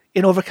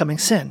in overcoming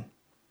sin.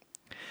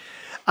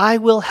 I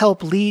will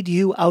help lead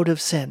you out of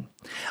sin.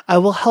 I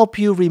will help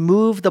you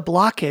remove the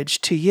blockage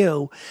to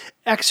you,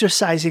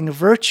 exercising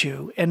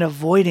virtue and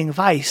avoiding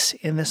vice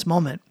in this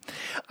moment.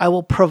 I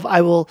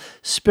will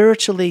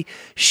spiritually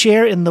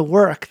share in the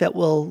work that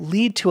will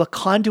lead to a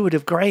conduit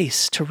of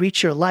grace to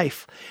reach your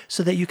life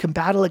so that you can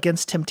battle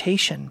against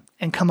temptation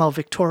and come out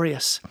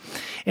victorious.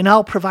 And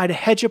I'll provide a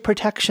hedge of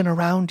protection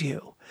around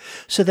you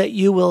so that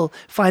you will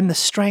find the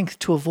strength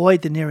to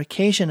avoid the near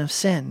occasion of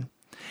sin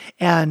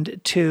and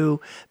to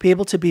be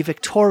able to be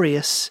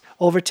victorious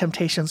over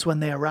temptations when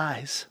they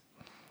arise.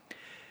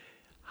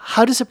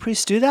 How does a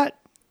priest do that?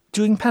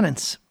 Doing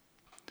penance,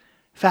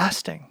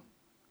 fasting,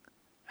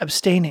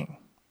 abstaining,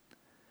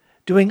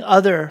 doing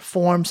other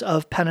forms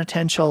of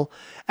penitential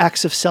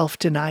acts of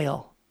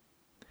self-denial.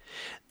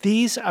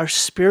 These are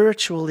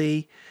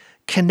spiritually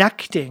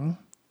connecting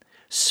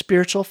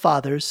spiritual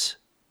fathers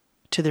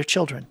to their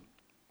children.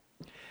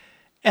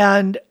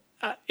 And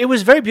it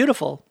was very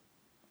beautiful.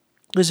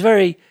 It was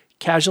very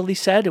casually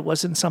said. It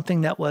wasn't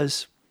something that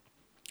was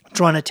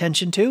drawn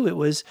attention to. It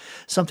was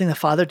something the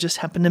father just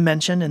happened to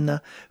mention in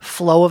the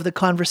flow of the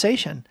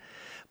conversation.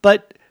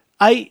 But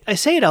I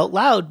say it out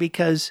loud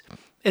because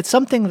it's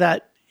something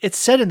that it's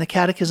said in the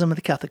Catechism of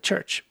the Catholic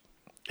Church.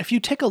 If you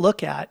take a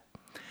look at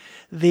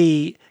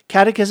the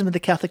Catechism of the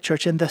Catholic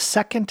Church, in the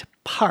second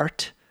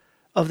part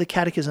of the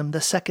Catechism, the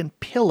second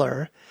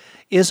pillar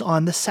is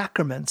on the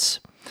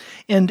sacraments.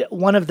 And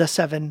one of the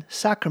 7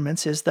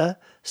 sacraments is the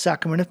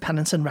sacrament of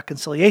penance and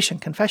reconciliation,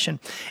 confession.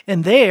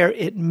 And there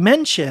it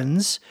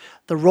mentions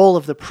the role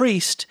of the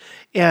priest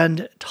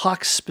and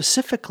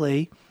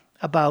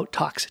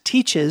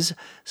teaches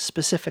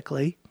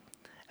specifically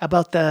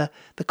about the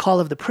call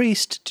of the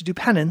priest to do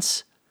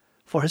penance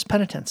for his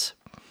penitents.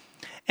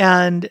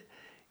 And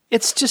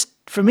it's just,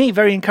 for me,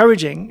 very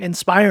encouraging,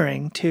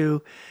 inspiring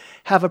to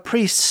have a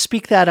priest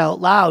speak that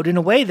out loud in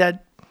a way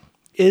that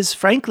is,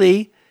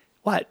 frankly,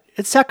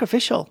 it's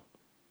sacrificial.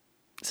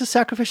 It's a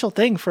sacrificial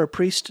thing for a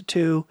priest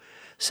to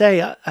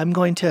say, I'm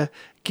going to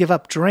give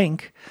up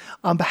drink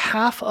on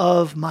behalf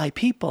of my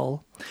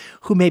people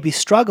who may be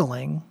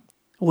struggling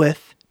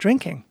with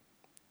drinking.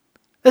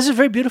 This is a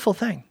very beautiful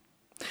thing.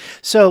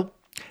 So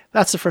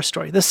that's the first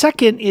story. The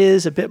second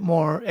is a bit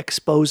more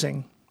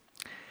exposing.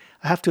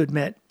 I have to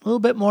admit, a little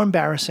bit more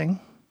embarrassing.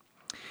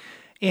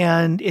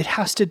 And it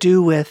has to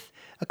do with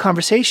a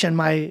conversation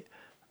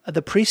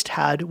the priest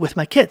had with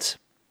my kids.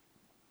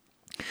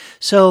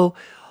 So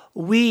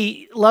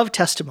we love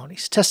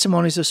testimonies.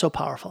 Testimonies are so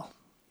powerful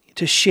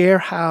to share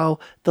how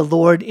the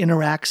Lord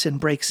interacts and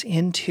breaks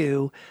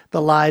into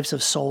the lives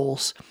of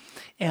souls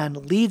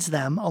and leads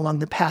them along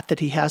the path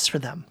that he has for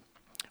them.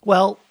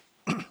 Well,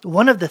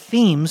 one of the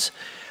themes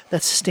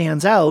that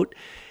stands out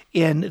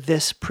in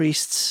this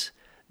priest's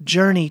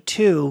journey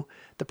to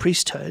the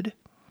priesthood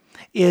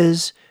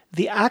is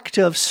the act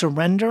of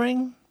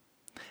surrendering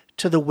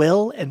to the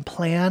will and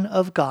plan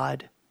of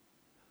God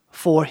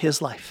for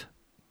his life.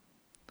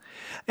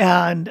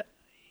 And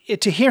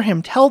to hear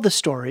him tell the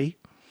story,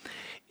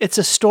 it's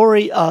a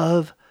story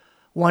of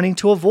wanting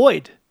to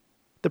avoid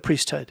the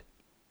priesthood,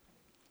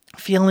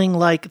 feeling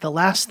like the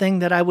last thing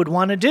that I would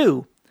want to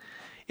do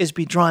is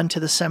be drawn to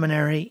the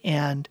seminary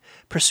and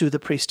pursue the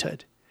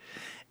priesthood.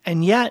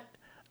 And yet,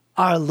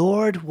 our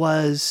Lord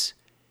was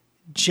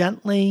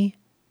gently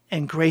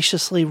and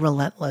graciously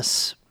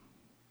relentless.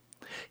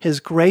 His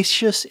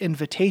gracious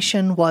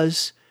invitation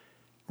was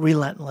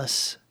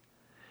relentless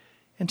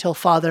until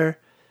Father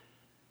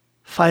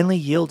finally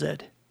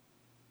yielded,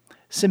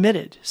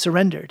 submitted,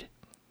 surrendered,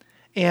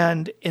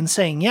 and in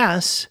saying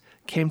yes,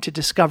 came to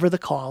discover the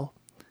call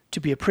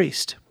to be a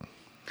priest.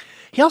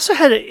 He also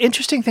had an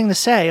interesting thing to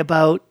say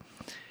about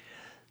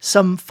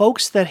some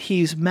folks that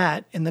he's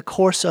met in the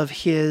course of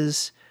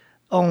his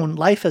own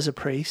life as a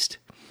priest,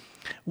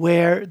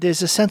 where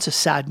there's a sense of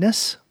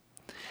sadness,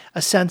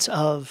 a sense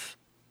of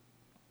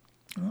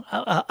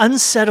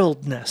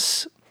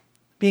unsettledness,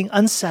 being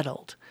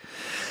unsettled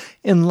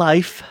in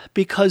life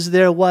because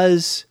there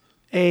was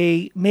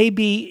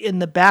maybe in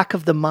the back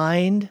of the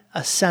mind,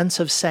 a sense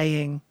of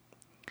saying,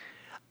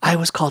 I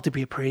was called to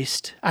be a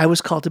priest. I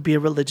was called to be a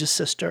religious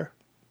sister.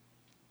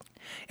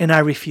 And I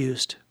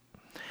refused.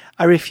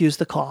 I refused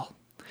the call.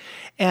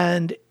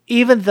 And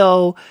even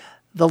though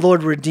the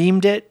Lord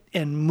redeemed it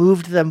and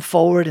moved them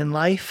forward in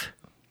life,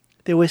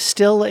 there was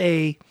still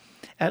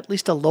at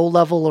least a low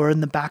level or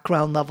in the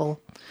background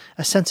level,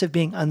 a sense of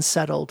being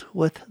unsettled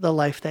with the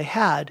life they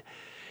had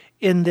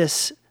in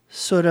this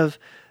sort of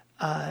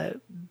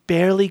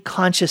barely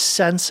conscious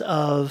sense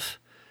of,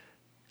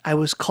 I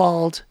was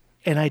called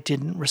and I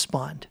didn't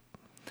respond.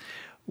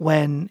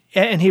 And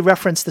he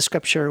referenced the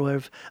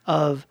scripture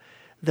of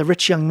the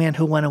rich young man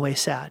who went away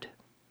sad,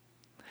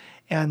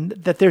 and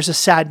that there's a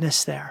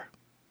sadness there.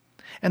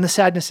 And the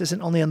sadness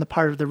isn't only on the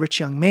part of the rich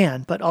young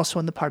man, but also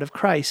on the part of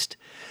Christ,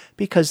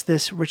 because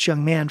this rich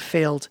young man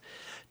failed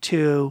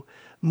to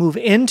move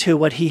into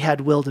what he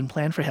had willed and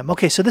planned for him.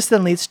 Okay, so this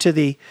then leads to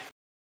the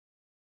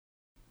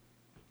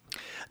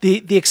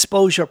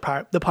exposure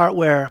part, the part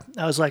where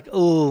I was like,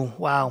 oh,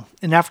 wow.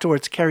 And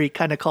afterwards, Kerry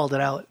kind of called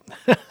it out.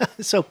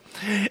 So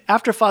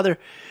after Father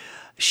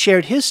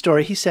shared his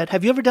story, he said,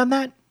 have you ever done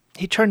that?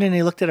 He turned and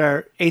he looked at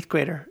our 8th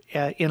grader,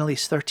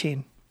 Annalise,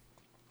 13.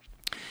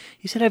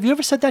 He said, have you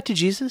ever said that to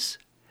Jesus?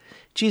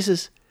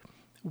 Jesus,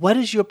 what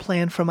is your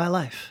plan for my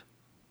life?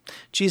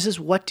 Jesus,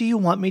 what do you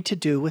want me to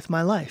do with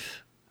my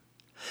life?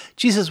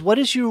 Jesus, what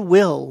is your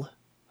will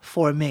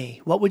for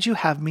me? What would you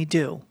have me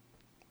do?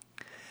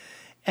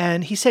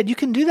 And he said, you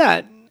can do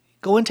that.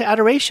 Go into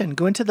adoration,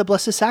 go into the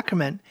Blessed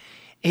Sacrament.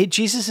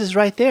 Jesus is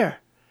right there.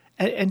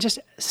 And just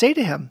say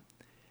to him,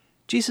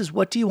 Jesus,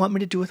 what do you want me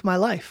to do with my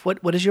life?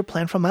 What is your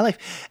plan for my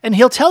life? And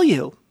he'll tell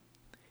you.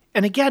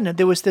 And again,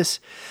 there was this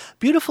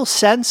beautiful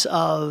sense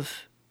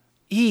of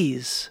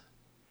ease,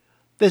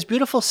 this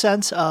beautiful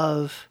sense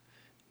of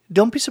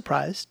don't be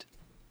surprised,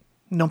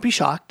 don't be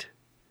shocked.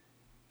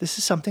 This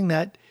is something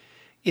that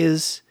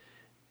is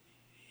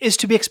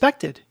to be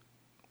expected.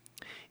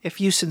 If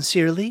you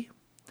sincerely,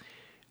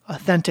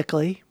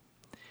 authentically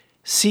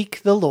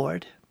seek the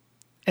Lord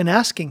and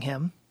asking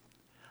him,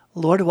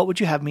 Lord, what would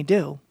you have me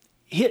do?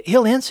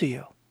 He'll answer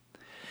you.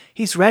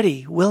 He's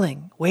ready,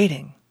 willing,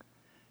 waiting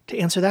to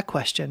answer that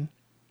question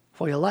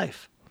for your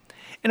life.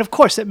 And of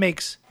course, it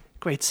makes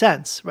great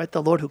sense, right?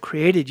 The Lord who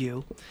created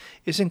you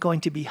isn't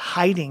going to be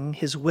hiding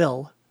his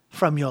will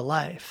from your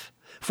life,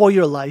 for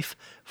your life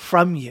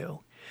from you.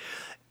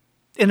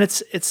 And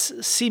it's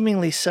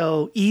seemingly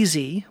so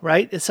easy,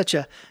 right? It's such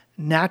a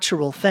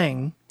natural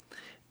thing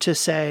to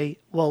say,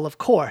 well, of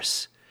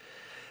course.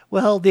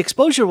 Well, the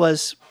exposure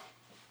was,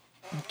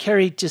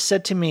 Carrie just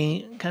said to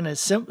me kind of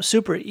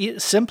super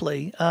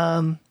simply,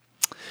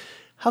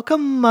 how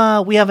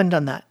come we haven't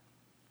done that?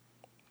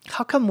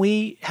 How come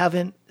we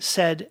haven't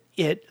said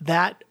it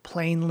that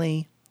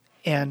plainly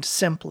and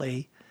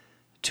simply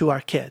to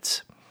our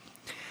kids?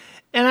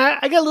 And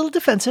I got a little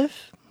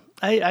defensive.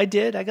 I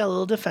did. I got a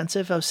little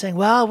defensive. I was saying,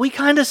 well, we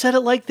kind of said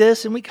it like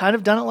this and we kind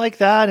of done it like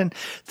that. And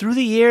through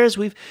the years,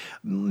 we've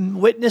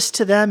witnessed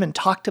to them and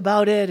talked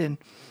about it.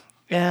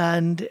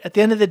 And at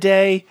the end of the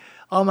day,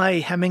 all my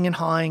hemming and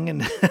hawing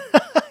and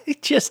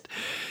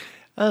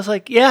I was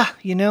like, yeah,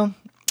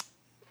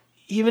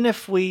 even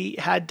if we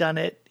had done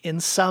it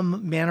in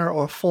some manner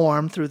or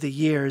form through the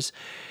years,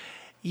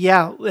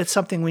 yeah, it's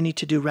something we need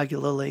to do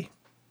regularly.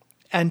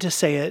 And to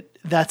say it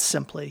that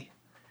simply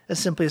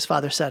as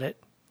Father said it.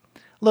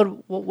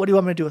 Lord, what do you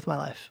want me to do with my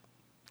life?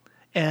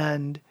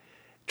 And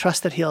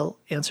trust that he'll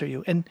answer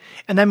you. And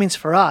that means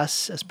for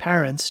us as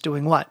parents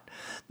doing what?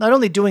 Not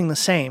only doing the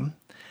same,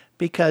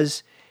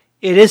 because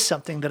it is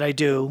something that I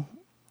do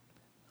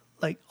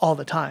like all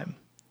the time.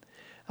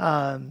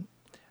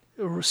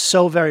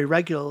 So very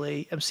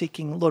regularly, I'm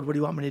seeking, Lord, what do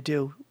you want me to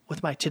do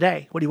with my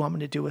today? What do you want me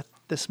to do with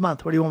this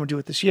month? What do you want me to do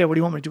with this year? What do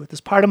you want me to do with this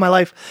part of my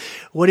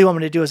life? What do you want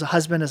me to do as a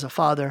husband, as a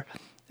father,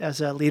 as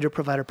a leader,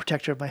 provider,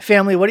 protector of my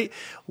family?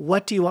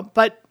 What do you want?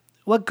 But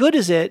what good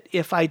is it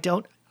if I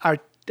don't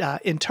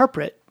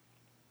interpret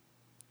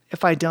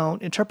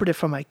it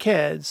for my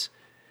kids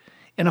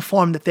in a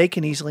form that they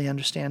can easily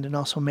understand and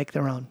also make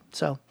their own?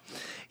 So,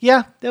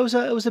 yeah, it was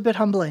a bit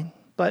humbling,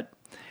 but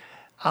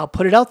I'll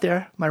put it out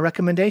there. My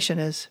recommendation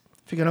is,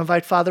 if you're going to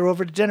invite Father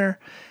over to dinner,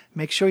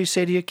 make sure you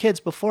say to your kids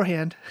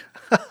beforehand,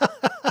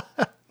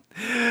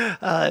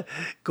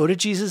 go to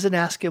Jesus and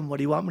ask him, what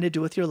do you want me to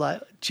do with your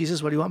life?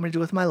 Jesus, what do you want me to do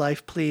with my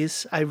life?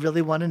 Please, I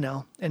really want to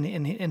know,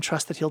 and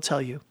trust that he'll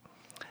tell you.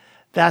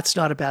 That's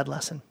not a bad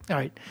lesson. All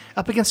right,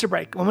 up against a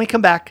break. When we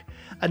come back,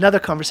 another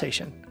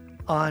conversation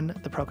on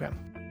the program.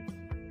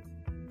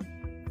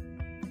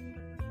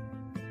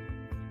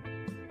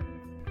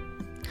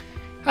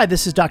 Hi,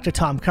 this is Dr.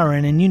 Tom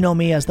Curran, and you know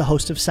me as the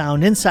host of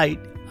Sound Insight.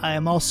 I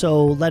am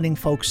also letting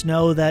folks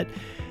know that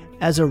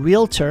as a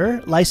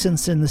realtor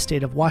licensed in the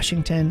state of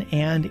Washington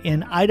and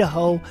in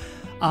Idaho,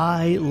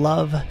 I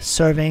love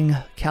serving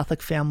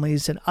Catholic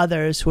families and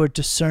others who are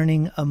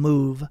discerning a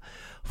move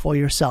for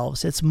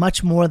yourselves. It's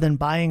much more than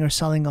buying or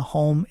selling a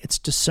home. It's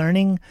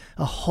discerning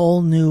a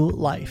whole new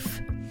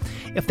life.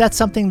 If that's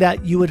something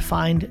that you would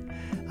find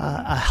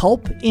a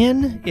help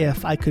in,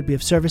 if I could be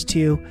of service to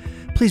you,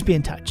 please be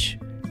in touch.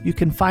 You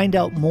can find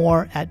out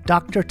more at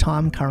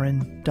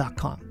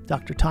drtomcurran.com.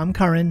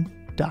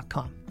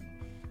 drtomcurran.com.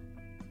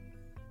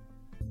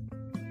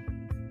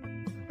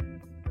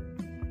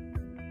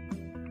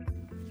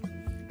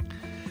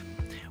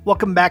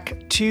 Welcome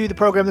back to the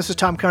program. This is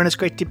Tom Curran. It's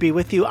great to be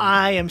with you.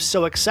 I am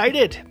so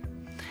excited.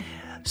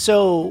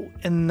 So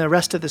in the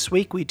rest of this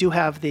week, we do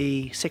have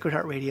the Sacred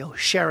Heart Radio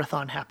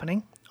Share-a-thon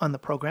happening on the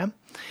program.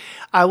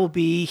 I will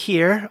be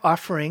here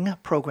offering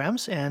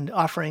programs and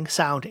offering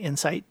Sound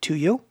Insight to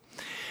you.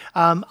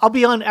 I'll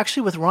be on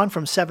actually with Ron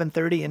from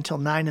 7:30 until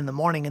 9 in the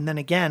morning, and then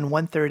again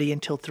 1:30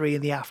 until 3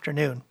 in the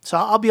afternoon. So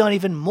I'll be on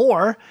even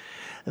more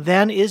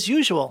than is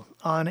usual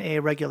on a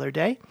regular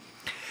day.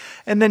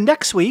 And then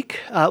next week,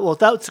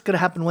 that's going to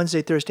happen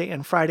Wednesday, Thursday,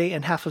 and Friday,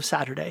 and half of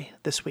Saturday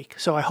this week.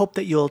 So I hope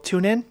that you'll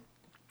tune in,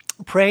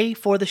 pray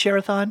for the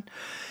Share-a-thon.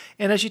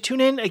 And as you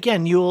tune in,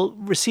 again, you'll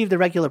receive the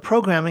regular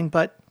programming,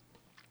 but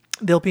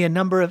there'll be a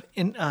number of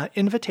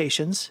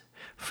invitations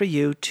for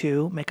you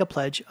to make a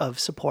pledge of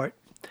support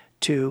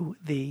to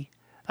the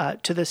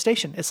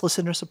station. It's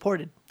listener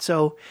supported.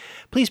 So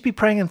please be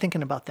praying and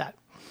thinking about that.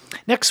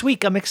 Next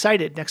week, I'm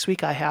excited. Next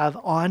week, I have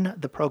on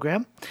the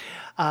program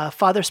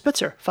Father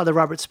Spitzer. Father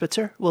Robert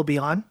Spitzer will be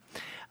on.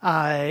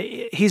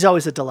 He's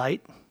always a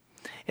delight.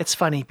 It's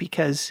funny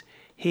because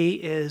he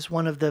is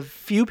one of the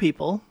few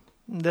people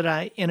that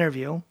I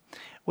interview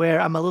where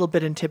I'm a little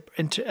bit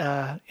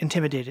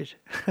intimidated.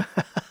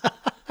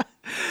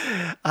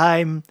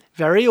 I'm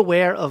very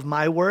aware of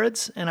my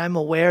words, and I'm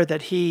aware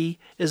that he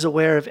is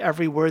aware of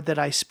every word that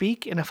I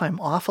speak. And if I'm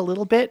off a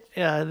little bit,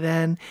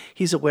 then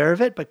he's aware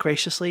of it, but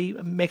graciously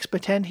makes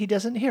pretend he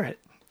doesn't hear it.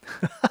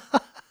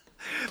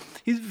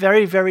 He's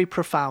very, very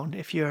profound.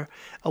 If you're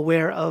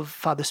aware of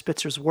Father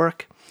Spitzer's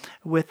work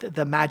with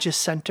the Magis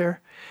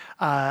Center,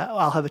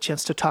 I'll have a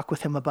chance to talk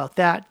with him about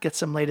that, get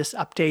some latest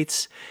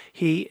updates.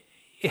 He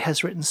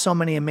has written so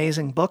many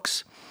amazing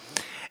books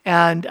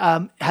and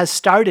has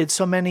started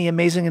so many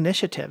amazing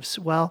initiatives.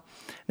 Well,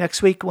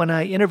 next week when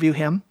I interview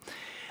him,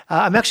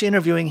 I'm actually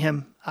interviewing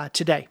him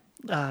today,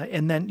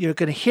 and then you're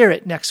going to hear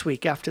it next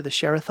week after the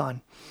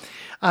Share-a-thon.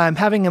 I'm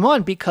having him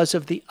on because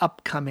of the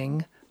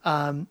upcoming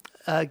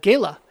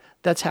gala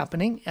that's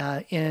happening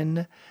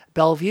in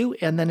Bellevue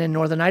and then in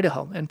Northern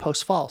Idaho and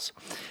Post Falls.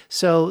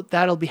 So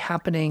that'll be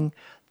happening.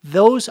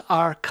 Those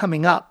are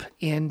coming up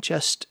in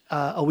just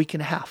a week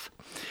and a half.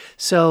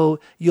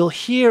 So you'll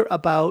hear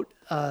about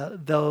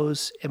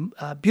those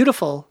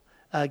beautiful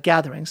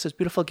gatherings, those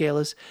beautiful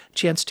galas,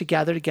 chance to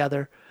gather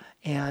together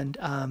and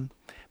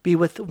be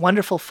with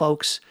wonderful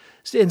folks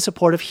in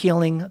support of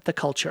healing the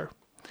culture.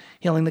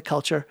 Camille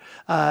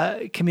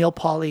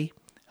Pauly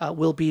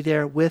will be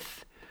there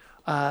with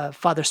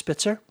Father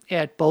Spitzer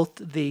at both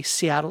the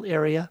Seattle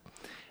area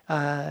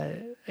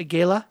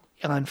gala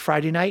on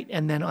Friday night,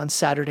 and then on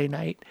Saturday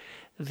night,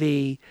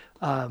 the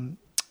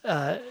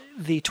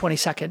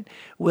 22nd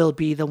will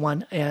be the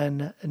one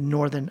in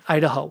Northern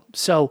Idaho.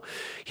 So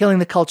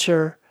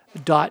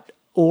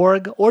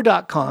healingtheculture.org or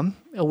 .com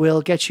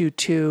will get you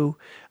to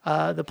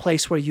the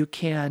place where you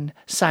can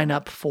sign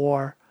up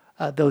for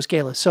those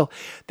galas. So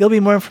there'll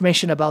be more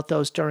information about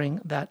those during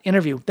that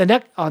interview.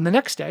 On the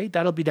next day,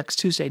 that'll be next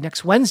Tuesday.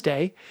 Next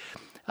Wednesday,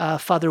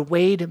 Father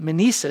Wade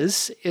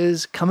Meneses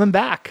is coming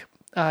back.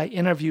 I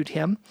interviewed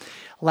him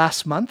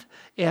last month,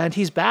 and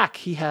he's back.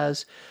 He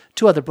has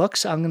 2 other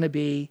books. I'm going to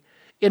be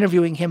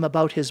interviewing him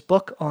about his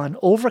book on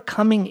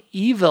overcoming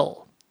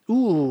evil.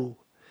 Ooh,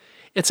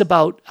 it's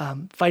about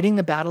fighting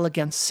the battle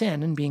against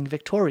sin and being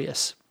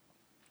victorious.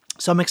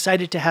 So I'm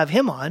excited to have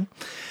him on.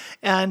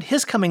 And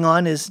his coming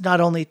on is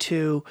not only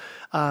to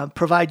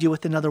provide you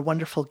with another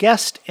wonderful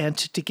guest and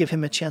to give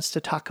him a chance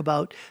to talk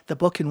about the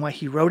book and why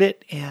he wrote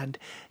it and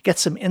get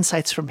some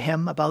insights from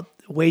him about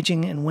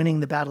waging and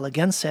winning the battle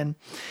against sin,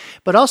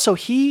 but also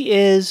he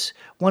is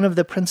one of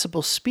the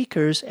principal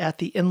speakers at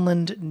the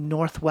Inland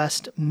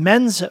Northwest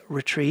Men's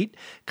Retreat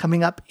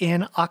coming up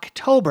in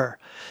October.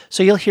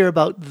 So you'll hear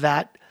about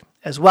that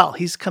as well.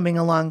 He's coming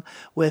along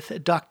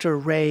with Dr.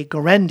 Ray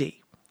Gorendi.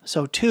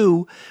 So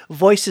 2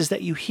 voices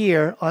that you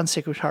hear on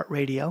Sacred Heart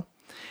Radio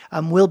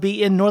will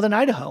be in Northern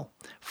Idaho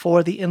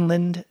for the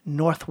Inland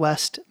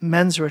Northwest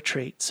Men's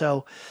Retreat.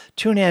 So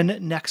tune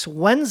in next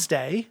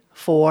Wednesday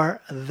for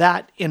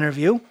that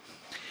interview.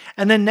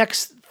 And then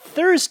next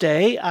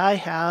Thursday, I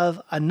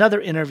have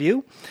another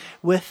interview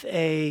with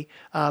the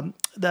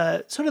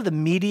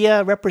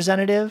media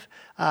representative.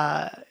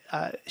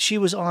 She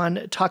was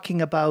on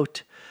talking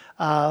about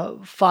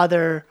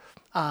Father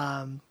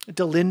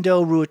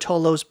Dolindo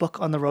Ruotolo's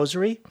book on the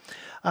Rosary.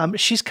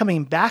 She's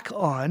coming back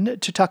on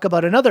to talk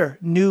about another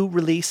new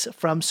release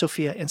from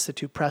Sophia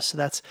Institute Press. So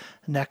that's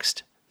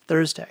next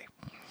Thursday.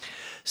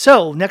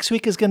 So next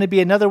week is going to be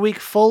another week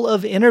full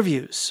of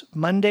interviews,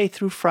 Monday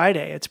through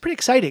Friday. It's pretty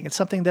exciting. It's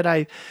something that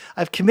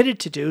I've committed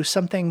to do,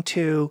 something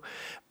to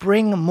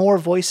bring more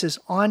voices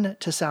on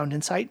to Sound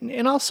Insight,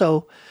 and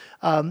also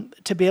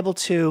to be able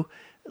to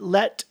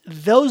let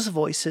those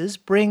voices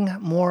bring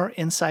more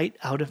insight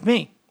out of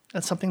me.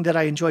 That's something that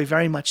I enjoy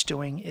very much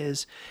doing,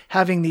 is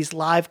having these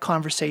live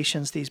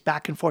conversations, these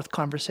back and forth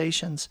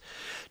conversations,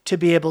 to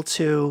be able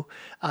to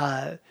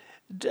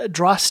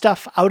draw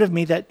stuff out of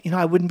me that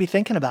I wouldn't be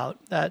thinking about.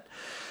 That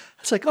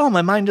it's like, oh,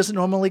 my mind doesn't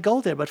normally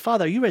go there, but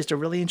Father, you raised a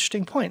really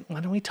interesting point. Why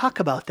don't we talk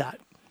about that?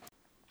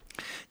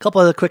 A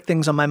couple other quick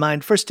things on my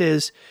mind. First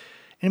is,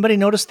 anybody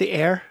notice the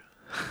air?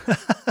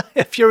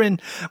 If you're in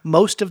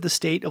most of the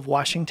state of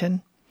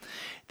Washington,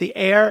 the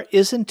air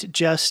isn't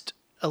just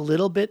a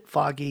little bit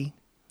foggy.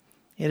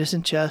 It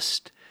isn't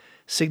just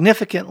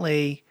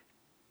significantly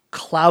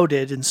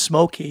clouded and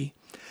smoky.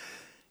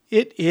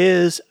 It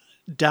is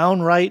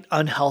downright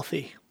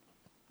unhealthy.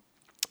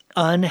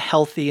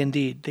 Unhealthy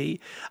indeed.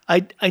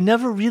 I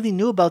never really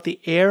knew about the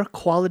Air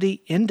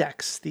Quality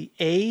Index, the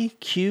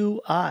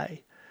AQI.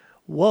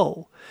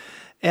 Whoa.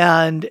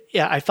 And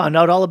yeah, I found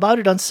out all about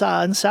it on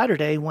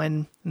Saturday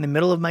when, in the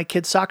middle of my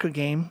kid's soccer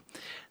game,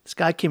 this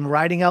guy came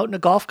riding out in a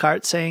golf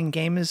cart saying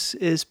game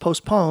is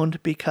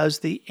postponed because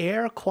the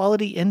Air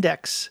Quality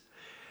Index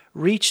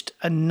reached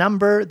a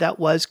number that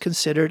was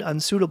considered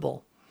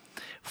unsuitable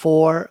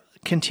for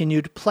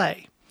continued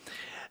play.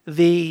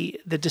 The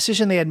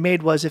decision they had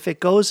made was if it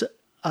goes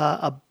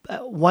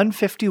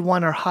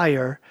 151 or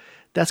higher,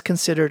 that's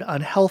considered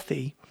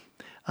unhealthy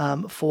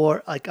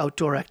for like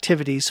outdoor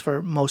activities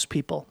for most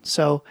people.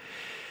 So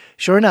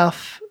sure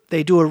enough,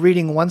 they do a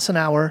reading once an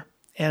hour.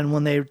 And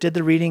when they did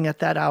the reading at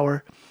that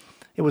hour,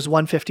 it was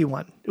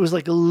 151. It was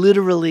like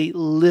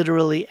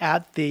literally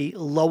at the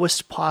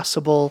lowest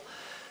possible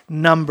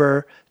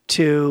number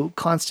to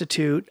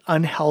constitute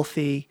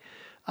unhealthy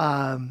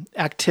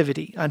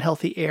activity,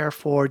 unhealthy air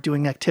for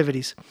doing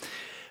activities.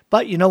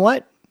 But you know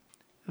what?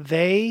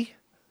 They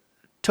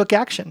took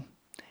action,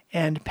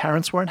 and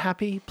parents weren't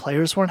happy.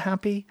 Players weren't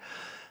happy.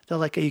 They're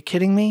like, "Are you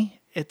kidding me?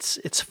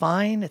 It's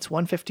fine. It's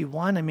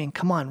 151. I mean,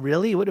 come on,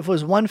 really? What if it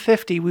was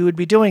 150? We would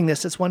be doing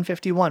this. It's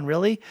 151,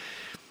 really?"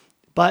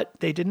 But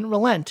they didn't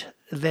relent.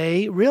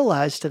 They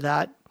realized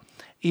that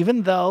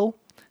even though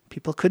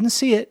people couldn't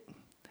see it,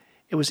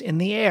 it was in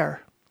the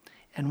air.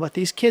 And what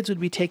these kids would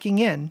be taking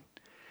in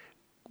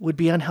would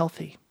be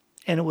unhealthy,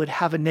 and it would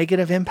have a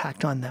negative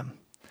impact on them.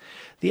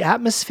 The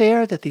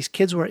atmosphere that these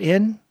kids were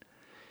in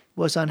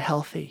was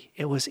unhealthy.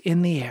 It was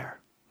in the air.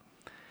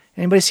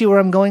 Anybody see where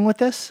I'm going with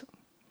this?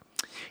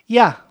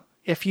 Yeah,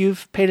 if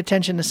you've paid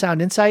attention to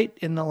Sound Insight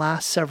in the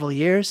last several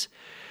years,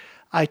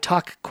 I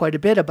talk quite a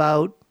bit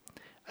about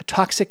a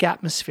toxic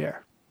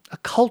atmosphere, a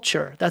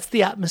culture. That's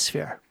the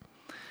atmosphere.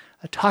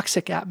 A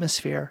toxic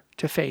atmosphere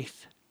to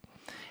faith.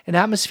 An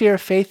atmosphere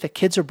of faith that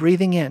kids are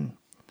breathing in,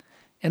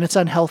 and it's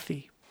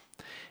unhealthy.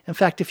 In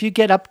fact, if you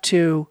get up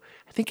to,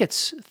 I think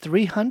it's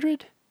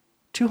 300,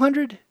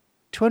 200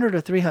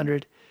 or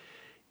 300,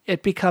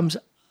 it becomes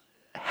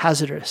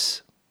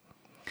hazardous.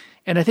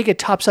 And I think it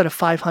tops out at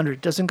 500,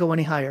 doesn't go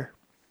any higher.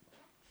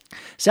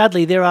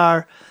 Sadly, there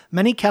are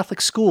many Catholic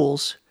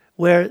schools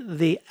where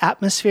the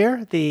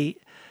atmosphere, the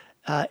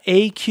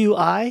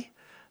AQI,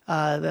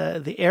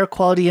 the air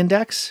quality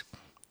index,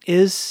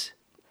 is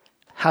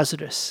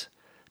hazardous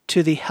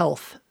to the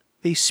health,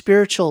 the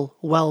spiritual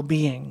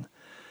well-being,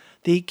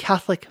 the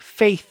Catholic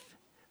faith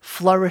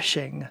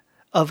flourishing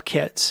of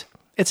kids.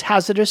 It's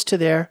hazardous to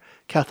their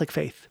Catholic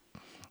faith.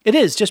 It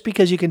is, just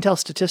because you can tell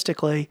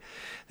statistically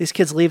these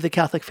kids leave the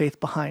Catholic faith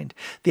behind.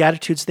 The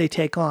attitudes they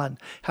take on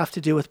have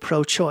to do with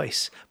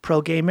pro-choice,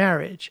 pro-gay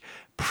marriage,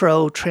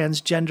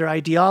 pro-transgender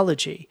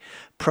ideology,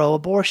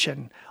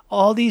 pro-abortion,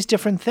 all these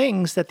different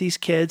things that these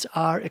kids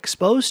are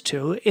exposed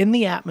to in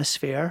the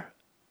atmosphere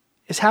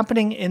is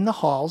happening in the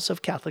halls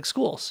of Catholic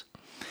schools.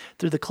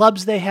 Through the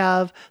clubs they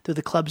have, through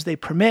the clubs they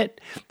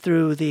permit,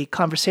 through the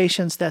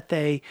conversations that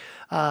they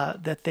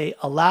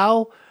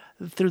allow,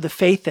 through the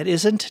faith that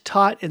isn't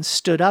taught and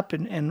stood up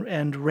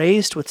and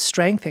raised with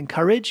strength and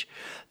courage,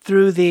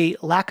 through the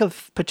lack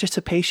of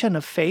participation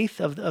of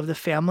faith of the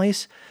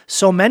families,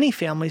 so many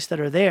families that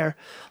are there,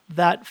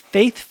 that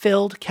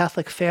faith-filled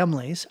Catholic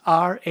families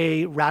are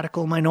a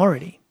radical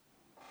minority.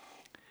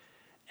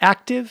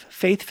 Active,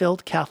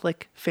 faith-filled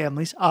Catholic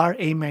families are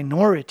a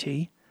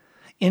minority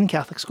in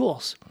Catholic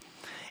schools.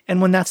 And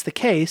when that's the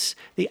case,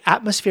 the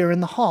atmosphere in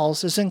the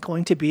halls isn't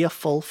going to be a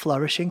full,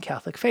 flourishing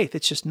Catholic faith.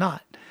 It's just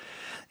not.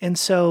 And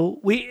so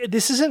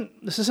this isn't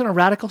a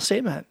radical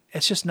statement.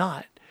 It's just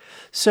not.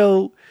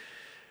 So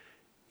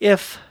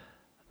if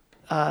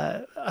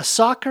a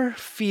soccer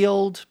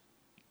field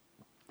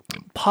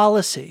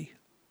policy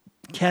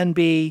can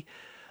be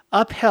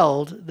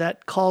upheld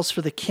that calls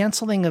for the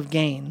canceling of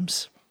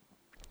games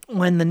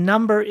when the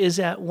number is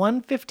at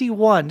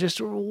 151, just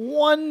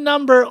one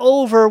number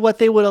over what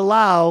they would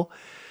allow,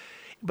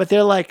 but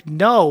they're like,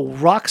 no,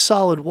 rock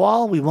solid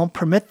wall. We won't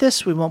permit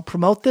this. We won't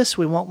promote this.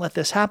 We won't let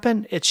this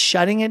happen. It's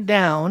shutting it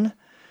down.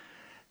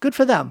 Good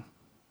for them.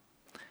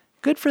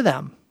 Good for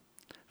them.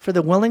 For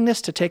the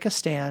willingness to take a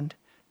stand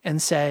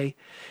and say,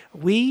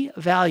 we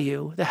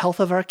value the health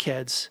of our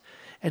kids.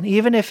 And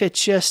even if it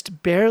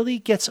just barely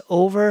gets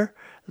over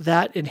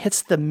that and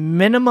hits the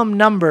minimum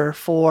number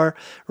for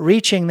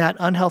reaching that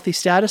unhealthy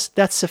status,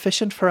 that's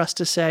sufficient for us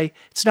to say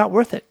it's not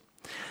worth it.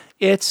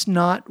 It's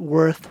not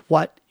worth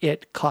what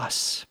it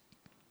costs.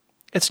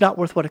 It's not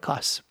worth what it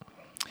costs.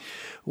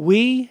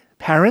 We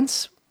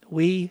parents,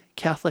 we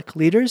Catholic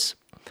leaders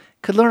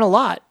could learn a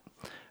lot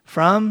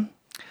from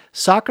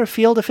soccer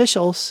field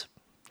officials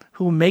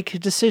who make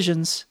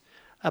decisions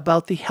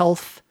about the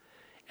health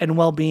and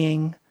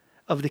well-being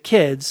of the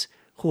kids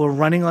who are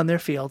running on their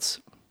fields.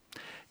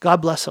 God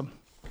bless them.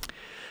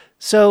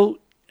 So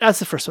that's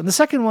the first one. The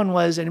second one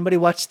was, anybody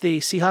watched the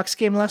Seahawks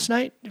game last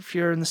night? If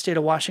you're in the state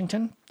of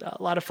Washington,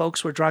 a lot of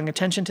folks were drawing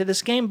attention to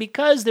this game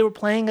because they were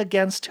playing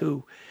against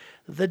who?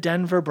 The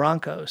Denver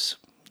Broncos.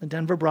 The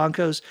Denver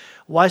Broncos.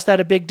 Why is that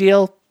a big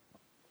deal?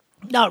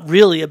 Not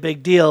really a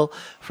big deal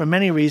for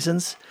many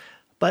reasons,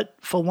 but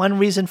for one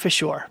reason for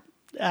sure.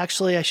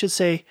 Actually, I should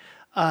say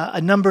a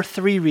number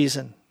 3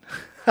 reason.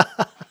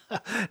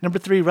 Number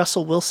 3,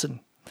 Russell Wilson.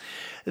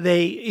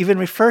 They even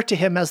refer to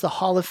him as the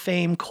Hall of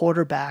Fame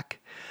quarterback.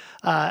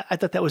 I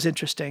thought that was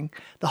interesting.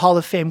 The Hall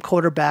of Fame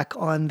quarterback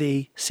on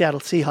the Seattle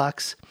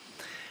Seahawks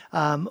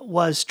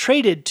was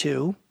traded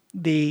to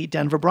the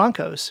Denver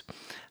Broncos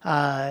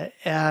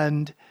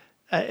and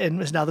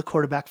is now the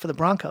quarterback for the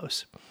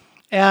Broncos.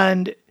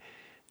 And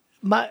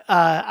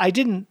I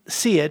didn't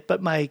see it,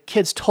 but my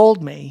kids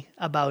told me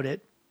about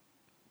it,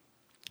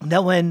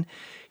 that when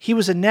he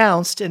was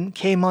announced and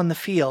came on the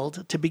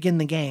field to begin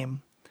the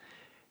game,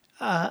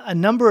 a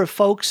number of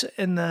folks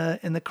in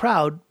the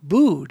crowd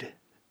booed.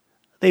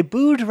 They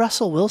booed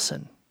Russell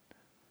Wilson.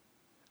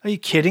 Are you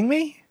kidding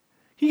me?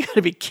 You got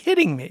to be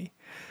kidding me.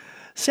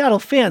 Seattle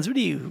fans, what are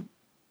you,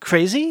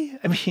 crazy?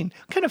 I mean,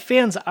 what kind of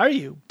fans are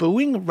you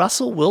booing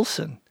Russell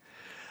Wilson?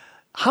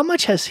 How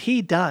much has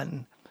he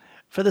done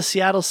for the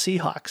Seattle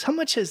Seahawks? How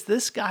much has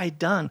this guy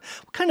done?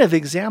 What kind of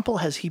example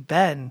has he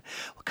been?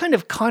 What kind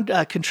of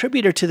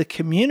contributor to the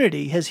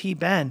community has he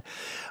been?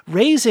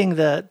 Raising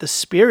the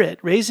spirit,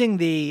 raising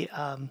the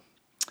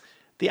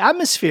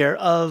atmosphere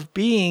of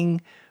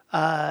being,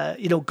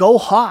 go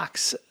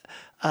Hawks.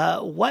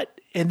 And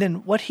then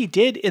what he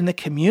did in the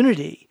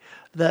community,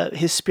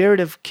 his spirit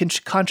of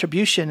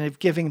contribution, of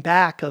giving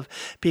back, of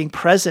being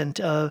present.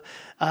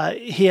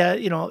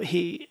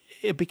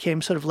 It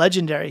became sort of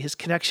legendary, his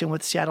connection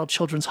with Seattle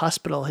Children's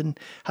Hospital and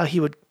how he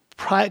would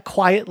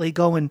quietly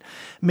go and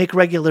make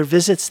regular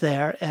visits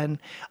there, and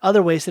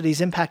other ways that he's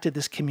impacted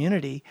this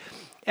community.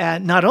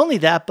 And not only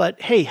that,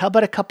 but hey, how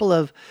about a couple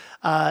of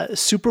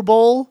Super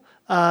Bowl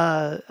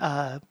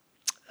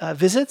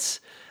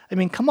visits? I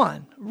mean, come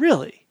on,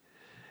 really?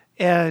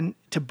 And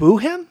to boo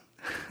him?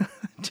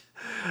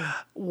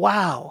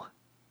 Wow.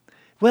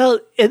 Well,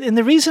 and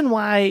the reason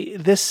why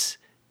this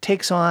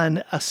takes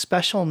on a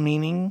special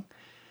meaning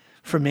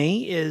for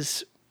me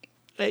is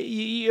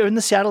you're in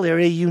the Seattle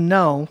area, you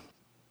know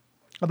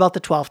about the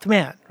 12th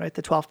man, right?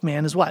 The 12th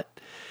man is what?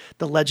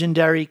 The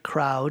legendary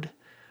crowd,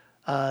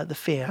 the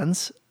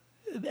fans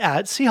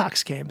at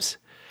Seahawks games.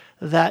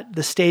 That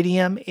the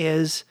stadium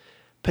is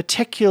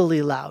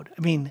particularly loud.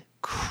 I mean,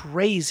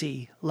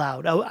 crazy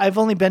loud. I've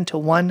only been to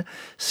one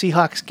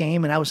Seahawks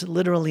game, and I was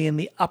literally in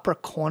the upper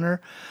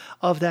corner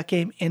of that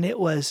game, and it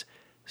was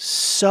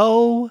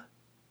so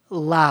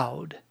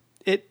loud.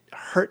 It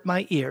hurt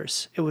my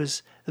ears. It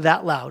was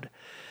that loud.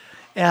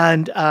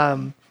 And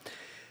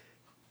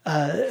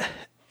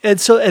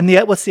what's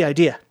the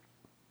idea?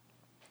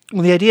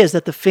 Well, the idea is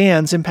that the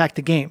fans impact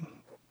the game.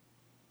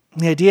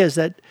 The idea is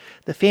that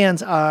the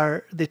fans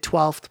are the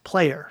 12th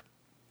player.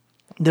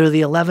 They're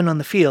the 11 on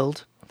the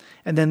field,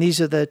 and then these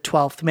are the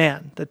 12th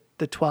man, the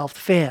 12th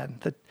fan,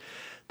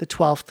 the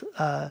 12th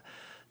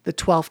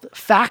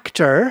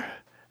factor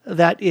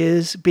that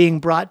is being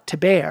brought to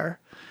bear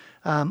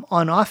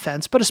on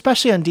offense, but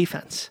especially on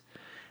defense,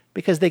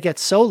 because they get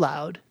so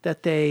loud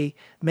that they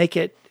make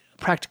it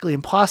practically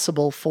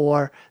impossible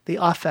for the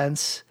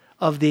offense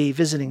of the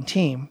visiting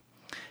team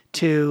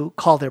to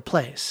call their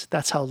plays.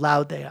 That's how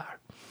loud they are.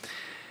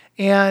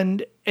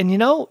 And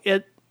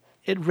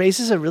it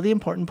raises a really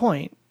important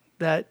point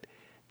that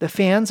the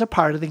fans are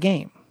part of the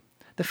game.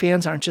 The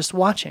fans aren't just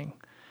watching.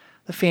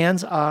 The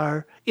fans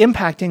are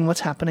impacting what's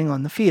happening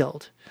on the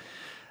field.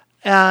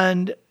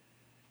 And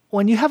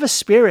when you have a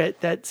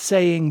spirit that's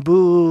saying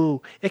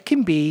boo, it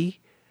can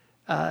be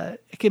what's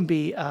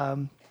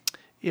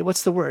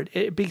the word?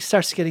 It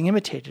starts getting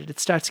imitated. It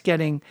starts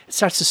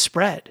to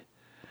spread.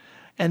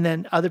 And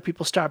then other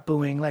people start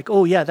booing like,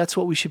 oh yeah, that's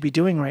what we should be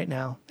doing right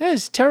now. That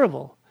is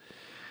terrible.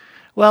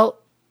 Well,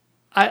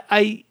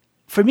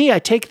 for me, I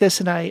take this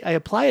and I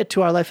apply it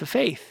to our life of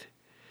faith.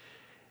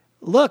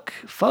 Look,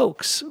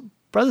 folks,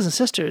 brothers and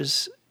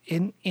sisters,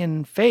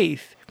 in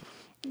faith,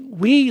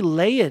 we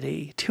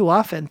laity too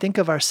often think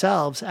of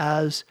ourselves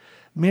as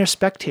mere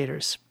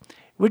spectators.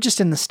 We're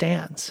just in the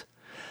stands.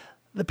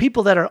 The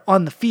people that are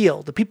on the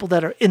field, the people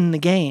that are in the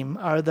game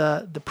are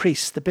the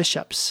priests, the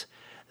bishops,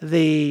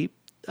 the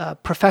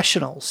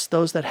professionals,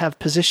 those that have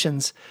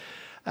positions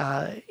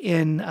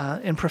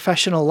in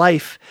professional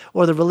life,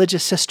 or the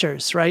religious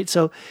sisters, right?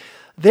 So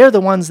they're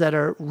the ones that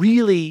are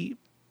really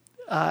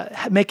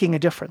making a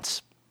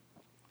difference.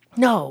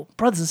 No,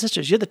 brothers and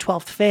sisters, you're the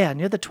 12th fan.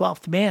 You're the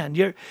 12th man.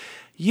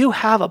 You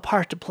have a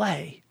part to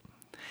play.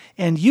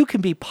 And you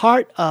can be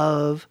part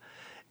of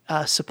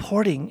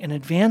supporting and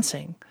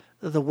advancing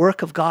the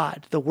work of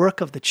God, the work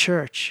of the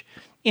church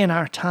in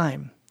our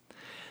time.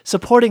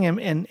 Supporting him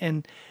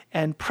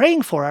and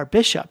praying for our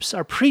bishops,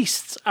 our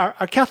priests,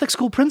 our Catholic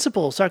school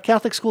principals, our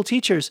Catholic school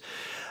teachers.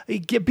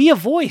 Be a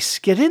voice,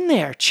 get in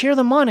there, cheer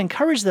them on,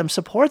 encourage them,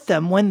 support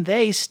them when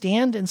they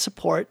stand and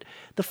support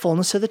the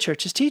fullness of the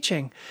church's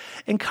teaching.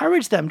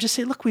 Encourage them. Just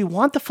say, look, we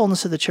want the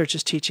fullness of the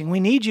church's teaching. We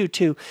need you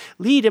to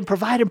lead and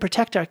provide and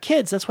protect our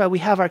kids. That's why we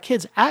have our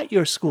kids at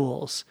your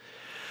schools.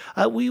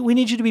 We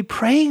need you to be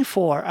praying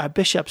for our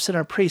bishops and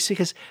our priests,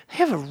 because they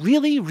have a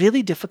really,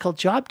 really difficult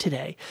job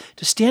today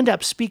to stand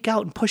up, speak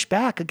out, and push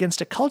back against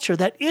a culture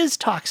that is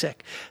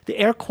toxic. The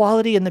air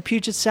quality and the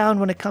Puget Sound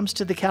when it comes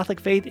to the Catholic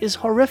faith is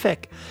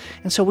horrific.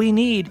 And so we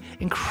need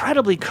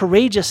incredibly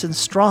courageous and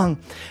strong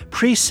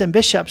priests and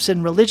bishops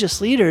and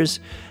religious leaders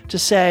to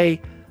say,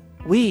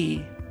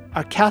 we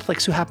are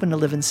Catholics who happen to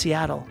live in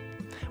Seattle.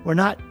 We're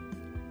not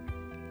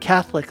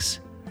Catholics.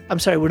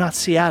 We're not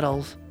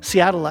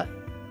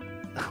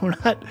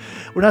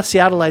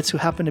Seattleites who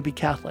happen to be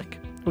Catholic.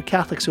 We're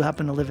Catholics who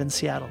happen to live in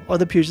Seattle, or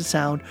the Puget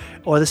Sound,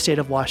 or the state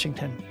of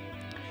Washington.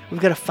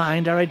 We've got to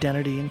find our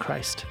identity in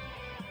Christ.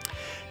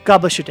 God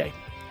bless your day.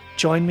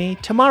 Join me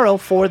tomorrow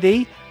for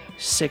the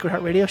Sacred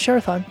Heart Radio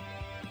Share-a-thon.